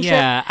relationship.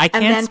 Yeah, I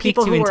can't and then speak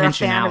people to who were a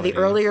fan of the intentionality.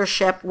 earlier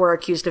ship were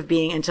accused of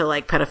being into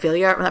like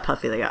pedophilia, or not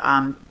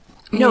pedophilia.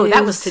 No,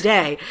 that was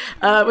today.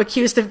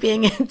 Accused of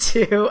being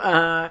into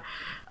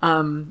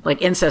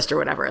like incest or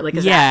whatever. Like,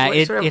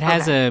 it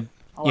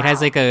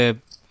has like a.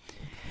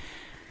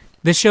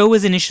 The show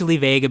was initially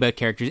vague about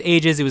characters'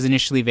 ages. It was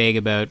initially vague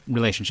about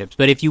relationships.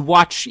 But if you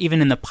watch, even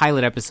in the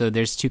pilot episode,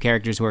 there's two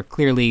characters who are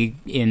clearly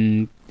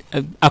in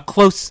a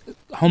close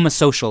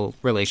homosocial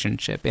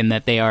relationship, in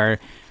that they are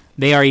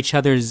each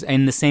other's,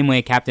 in the same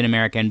way Captain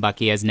America and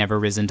Bucky has never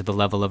risen to the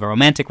level of a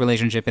romantic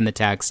relationship in the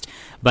text.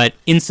 But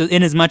in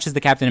as much as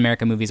the Captain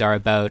America movies are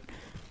about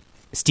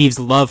Steve's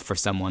love for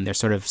someone, they're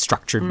sort of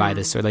structured by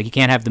this. Sort of like, you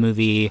can't have the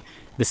movie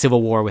The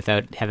Civil War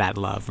without have that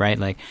love, right?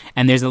 Like,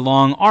 and there's a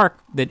long arc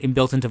that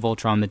built into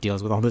Voltron that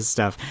deals with all this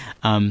stuff.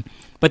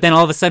 But then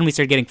all of a sudden we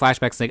started getting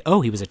flashbacks like,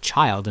 oh, he was a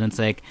child. And it's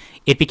like,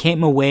 it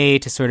became a way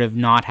to sort of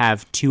not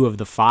have 2 of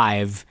the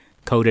 5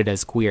 coded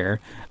as queer.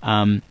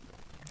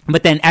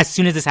 But then as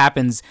soon as this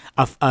happens,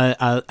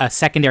 a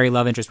secondary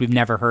love interest we've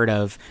never heard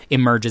of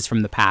emerges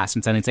from the past.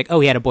 And suddenly it's like, oh,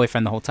 he had a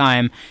boyfriend the whole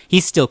time.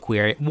 He's still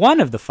queer. 1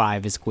 of the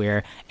 5 is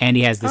queer. And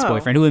he has this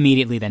boyfriend who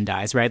immediately then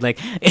dies, right? Like,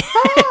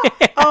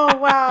 oh,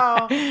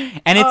 wow.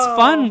 And it's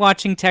fun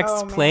watching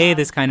texts play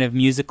this kind of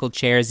musical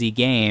chairsy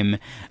game.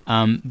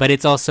 But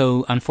it's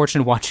also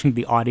unfortunate watching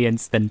the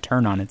audience then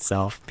turn on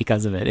itself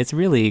because of it. It's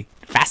really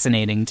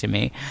fascinating to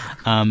me.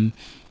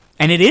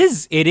 And it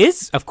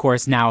is, of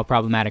course, now a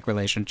problematic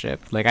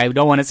relationship. Like, I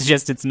don't want to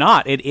suggest it's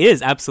not. It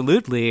is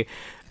absolutely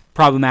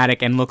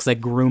problematic and looks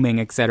like grooming,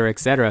 et cetera, et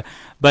cetera.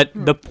 But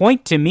the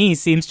point to me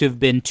seems to have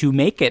been to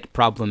make it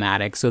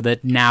problematic, so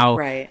that now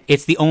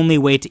it's the only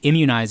way to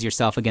immunize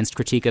yourself against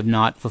critique of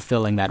not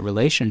fulfilling that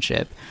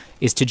relationship,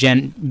 is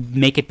to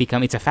make it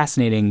become... It's a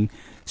fascinating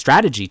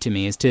strategy to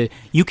me,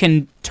 you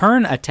can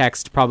turn a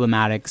text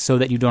problematic so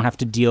that you don't have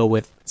to deal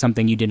with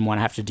something you didn't want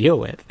to have to deal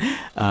with.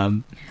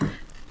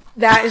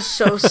 That is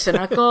so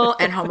cynical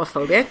and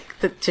homophobic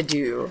to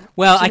do.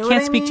 Well, I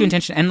can't speak to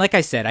intention. And like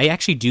I said, I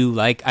actually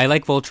I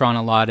like Voltron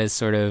a lot as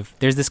sort of,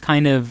 there's this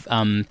kind of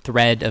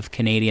thread of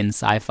Canadian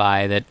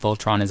sci-fi that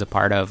Voltron is a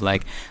part of,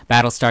 like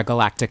Battlestar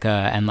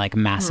Galactica and like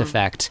Mass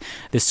Effect,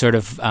 this sort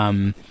of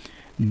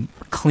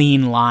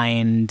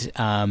clean-lined,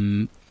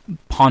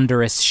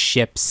 ponderous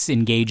ships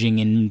engaging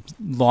in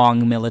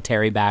long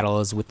military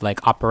battles with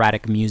like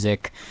operatic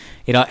music.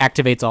 It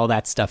activates all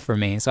that stuff for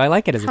me. So I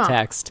like it as a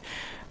text.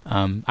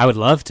 I would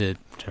love to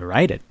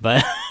write it,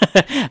 but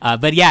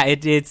but yeah,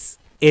 its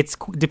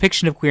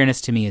depiction of queerness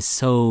to me is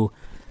so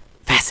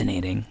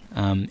fascinating,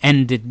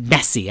 and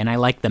messy, and I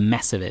like the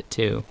mess of it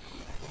too.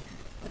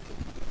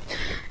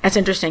 That's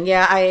interesting.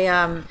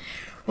 Yeah,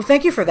 well,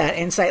 thank you for that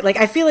insight. Like,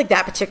 I feel like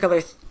that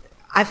particular,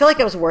 I feel like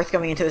it was worth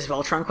going into this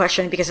Voltron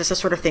question because it's the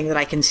sort of thing that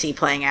I can see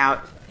playing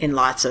out in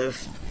lots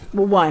of.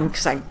 Well, 1,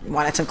 because I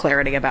wanted some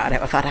clarity about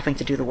it without having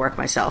to do the work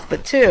myself,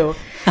 but 2.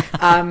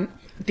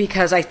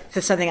 Because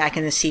it's something I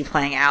can see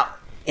playing out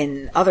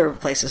in other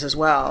places as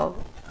well.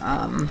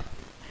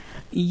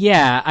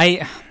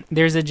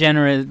 There's a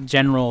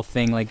general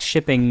thing, like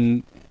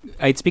shipping.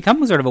 It's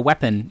become sort of a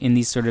weapon in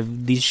these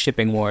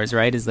shipping wars,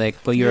 right? Is like,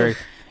 well,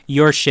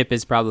 your ship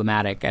is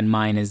problematic and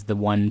mine is the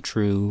one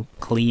true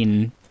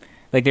clean.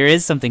 Like, there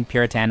is something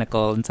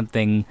puritanical and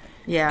something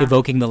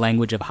evoking the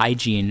language of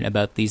hygiene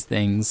about these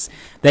things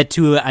that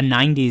to a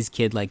 90s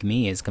kid like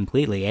me is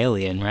completely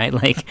alien, right?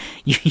 Like,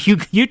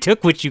 you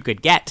took what you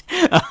could get.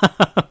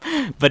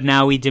 But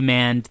now we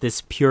demand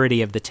this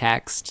purity of the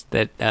text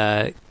that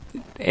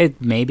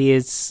it maybe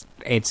it's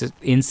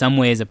in some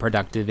ways a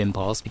productive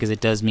impulse, because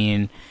it does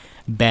mean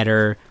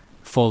better,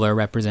 fuller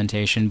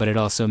representation, but it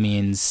also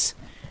means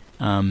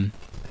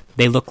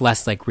they look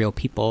less like real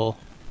people.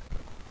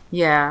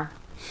 Yeah.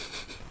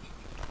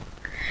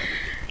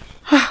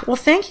 Well,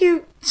 thank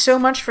you so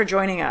much for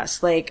joining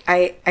us. Like,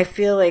 I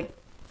feel like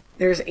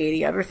there's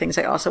 80 other things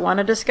I also want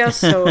to discuss,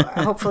 so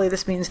hopefully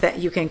this means that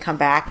you can come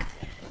back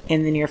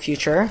in the near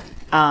future.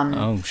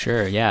 Oh,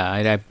 sure. Yeah.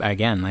 I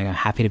again, like, I'm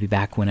happy to be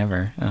back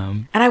whenever.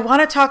 And I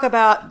want to talk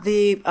about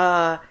the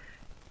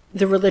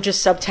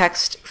religious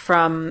subtext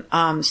from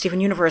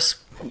Steven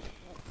Universe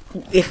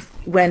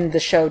when the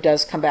show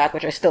does come back,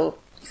 which I still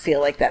feel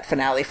like that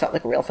finale felt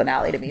like a real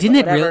finale to me. Didn't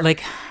it really?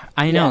 Like,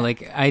 I know,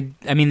 like,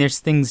 I mean, there's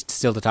things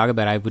still to talk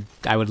about.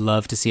 I would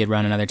love to see it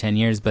run another 10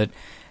 years, but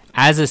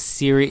as a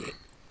series,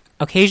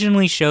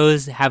 occasionally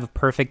shows have a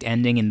perfect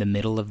ending in the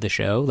middle of the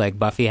show. Like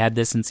Buffy had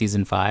this in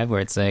season 5, where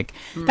it's like,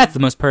 that's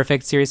the most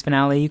perfect series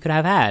finale you could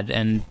have had,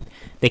 and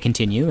they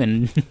continue,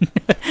 and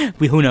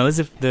who knows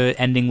if the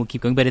ending will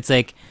keep going, but it's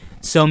like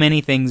so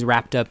many things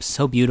wrapped up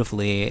so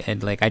beautifully,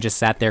 and like I just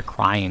sat there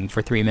crying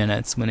for 3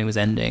 minutes when it was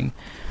ending.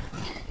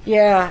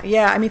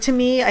 Yeah. I mean, to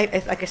me,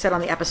 like I said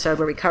on the episode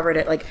where we covered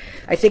it, like,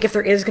 I think if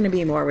there is going to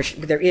be more, which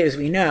there is,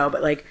 we know,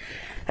 but like,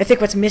 I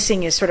think what's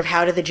missing is sort of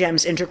how do the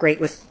gems integrate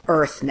with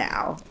Earth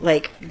now?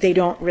 Like, they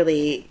don't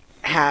really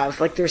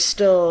have, like, there's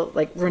still,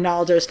 like,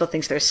 Ronaldo still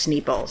thinks they're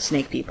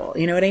snake people.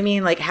 You know what I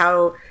mean? Like,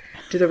 how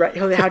do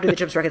the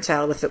gems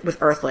reconcile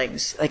with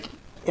Earthlings? Like,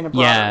 in a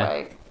broader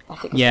way. I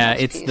think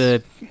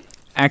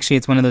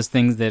it's one of those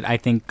things that I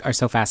think are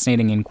so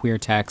fascinating in queer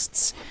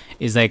texts,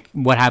 is like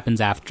what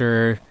happens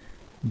after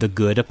the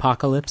good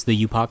apocalypse,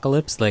 the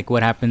eupocalypse. Like,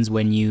 what happens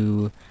when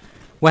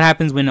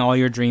all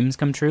your dreams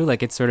come true?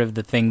 Like, it's sort of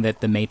the thing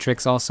that the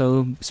Matrix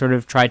also sort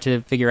of tried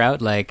to figure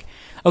out. Like,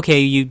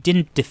 okay, you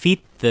didn't defeat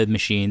the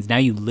machines, now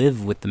you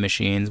live with the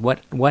machines.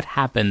 What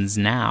happens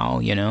now,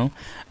 you know?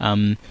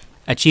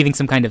 Achieving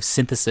some kind of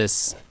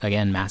synthesis,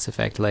 again, Mass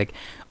Effect, like,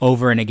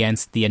 over and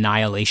against the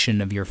annihilation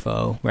of your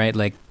foe, right?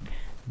 Like,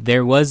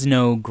 there was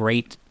no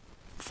great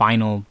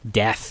final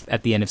death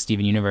at the end of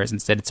Steven Universe.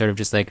 Instead, it's sort of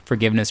just like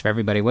forgiveness for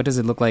everybody. What does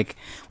it look like?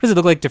 What does it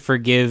look like to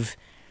forgive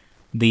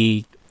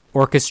the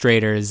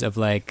orchestrators of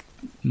like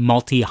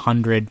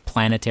multi-hundred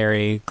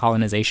planetary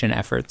colonization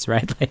efforts,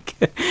 right? Like,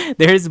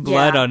 there's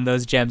blood on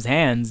those gems'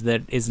 hands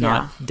that is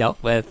not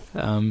dealt with.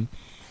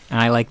 And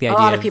I like the idea.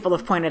 A lot of people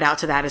have pointed out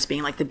to that as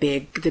being like the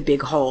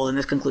big hole in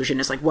this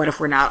conclusion is like, what if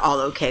we're not all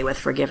okay with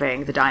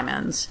forgiving the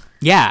diamonds?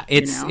 Yeah,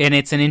 it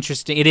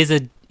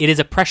is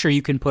a pressure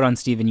you can put on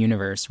Steven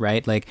Universe,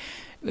 right? Like,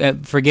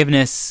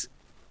 forgiveness.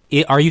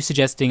 Are you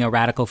suggesting a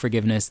radical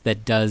forgiveness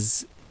that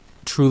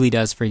truly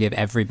does forgive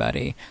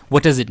everybody?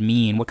 What does it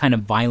mean? What kind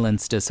of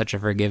violence does such a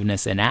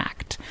forgiveness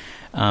enact?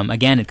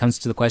 Again, it comes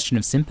to the question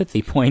of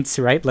sympathy points,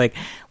 right? Like,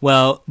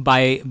 well,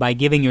 by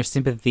giving your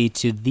sympathy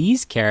to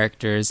these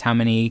characters, how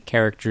many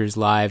characters'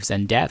 lives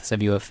and deaths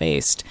have you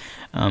effaced?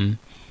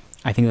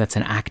 I think that's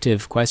an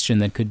active question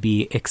that could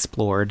be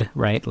explored,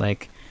 right?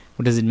 Like,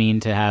 what does it mean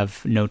to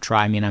have no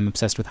try? I mean, I'm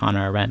obsessed with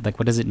Hannah Arendt. Like,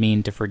 what does it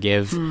mean to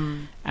forgive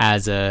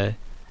as a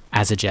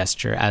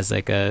gesture, as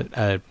like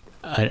an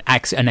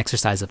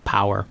exercise of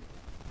power?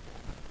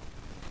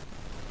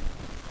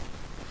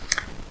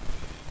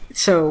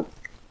 So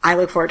I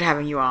look forward to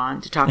having you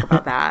on to talk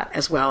about that,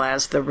 as well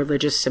as the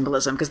religious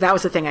symbolism, because that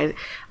was the thing.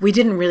 We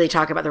didn't really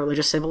talk about the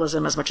religious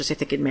symbolism as much as I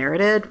think it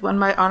merited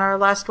on our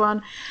last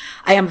one.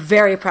 I am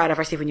very proud of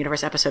our Steven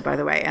Universe episode, by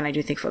the way, and I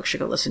do think folks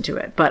should go listen to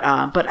it. But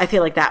I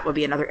feel like that would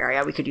be another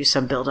area we could use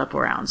some build up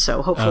around.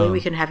 So hopefully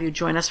we can have you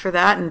join us for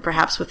that, and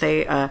perhaps with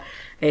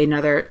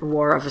another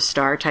War of a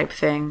Star type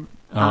thing.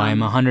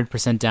 I'm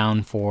 100%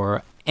 down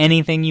for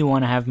anything you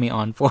want to have me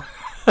on for.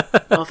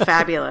 Well,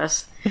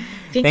 fabulous.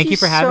 Thank you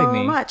for having me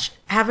so much.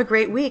 Have a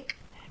great week.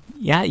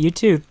 Yeah, you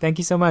too. Thank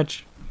you so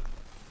much.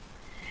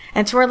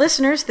 And to our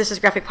listeners, this is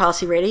Graphic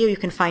Policy Radio. You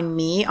can find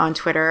me on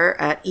Twitter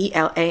at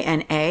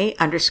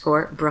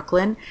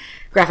ELANA_Brooklyn.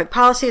 Graphic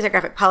Policy is at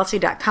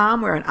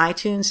graphicpolicy.com. We're on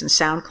iTunes and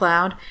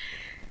SoundCloud.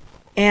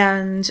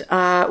 And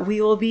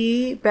we will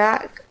be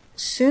back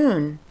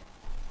soon.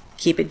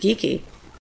 Keep it geeky.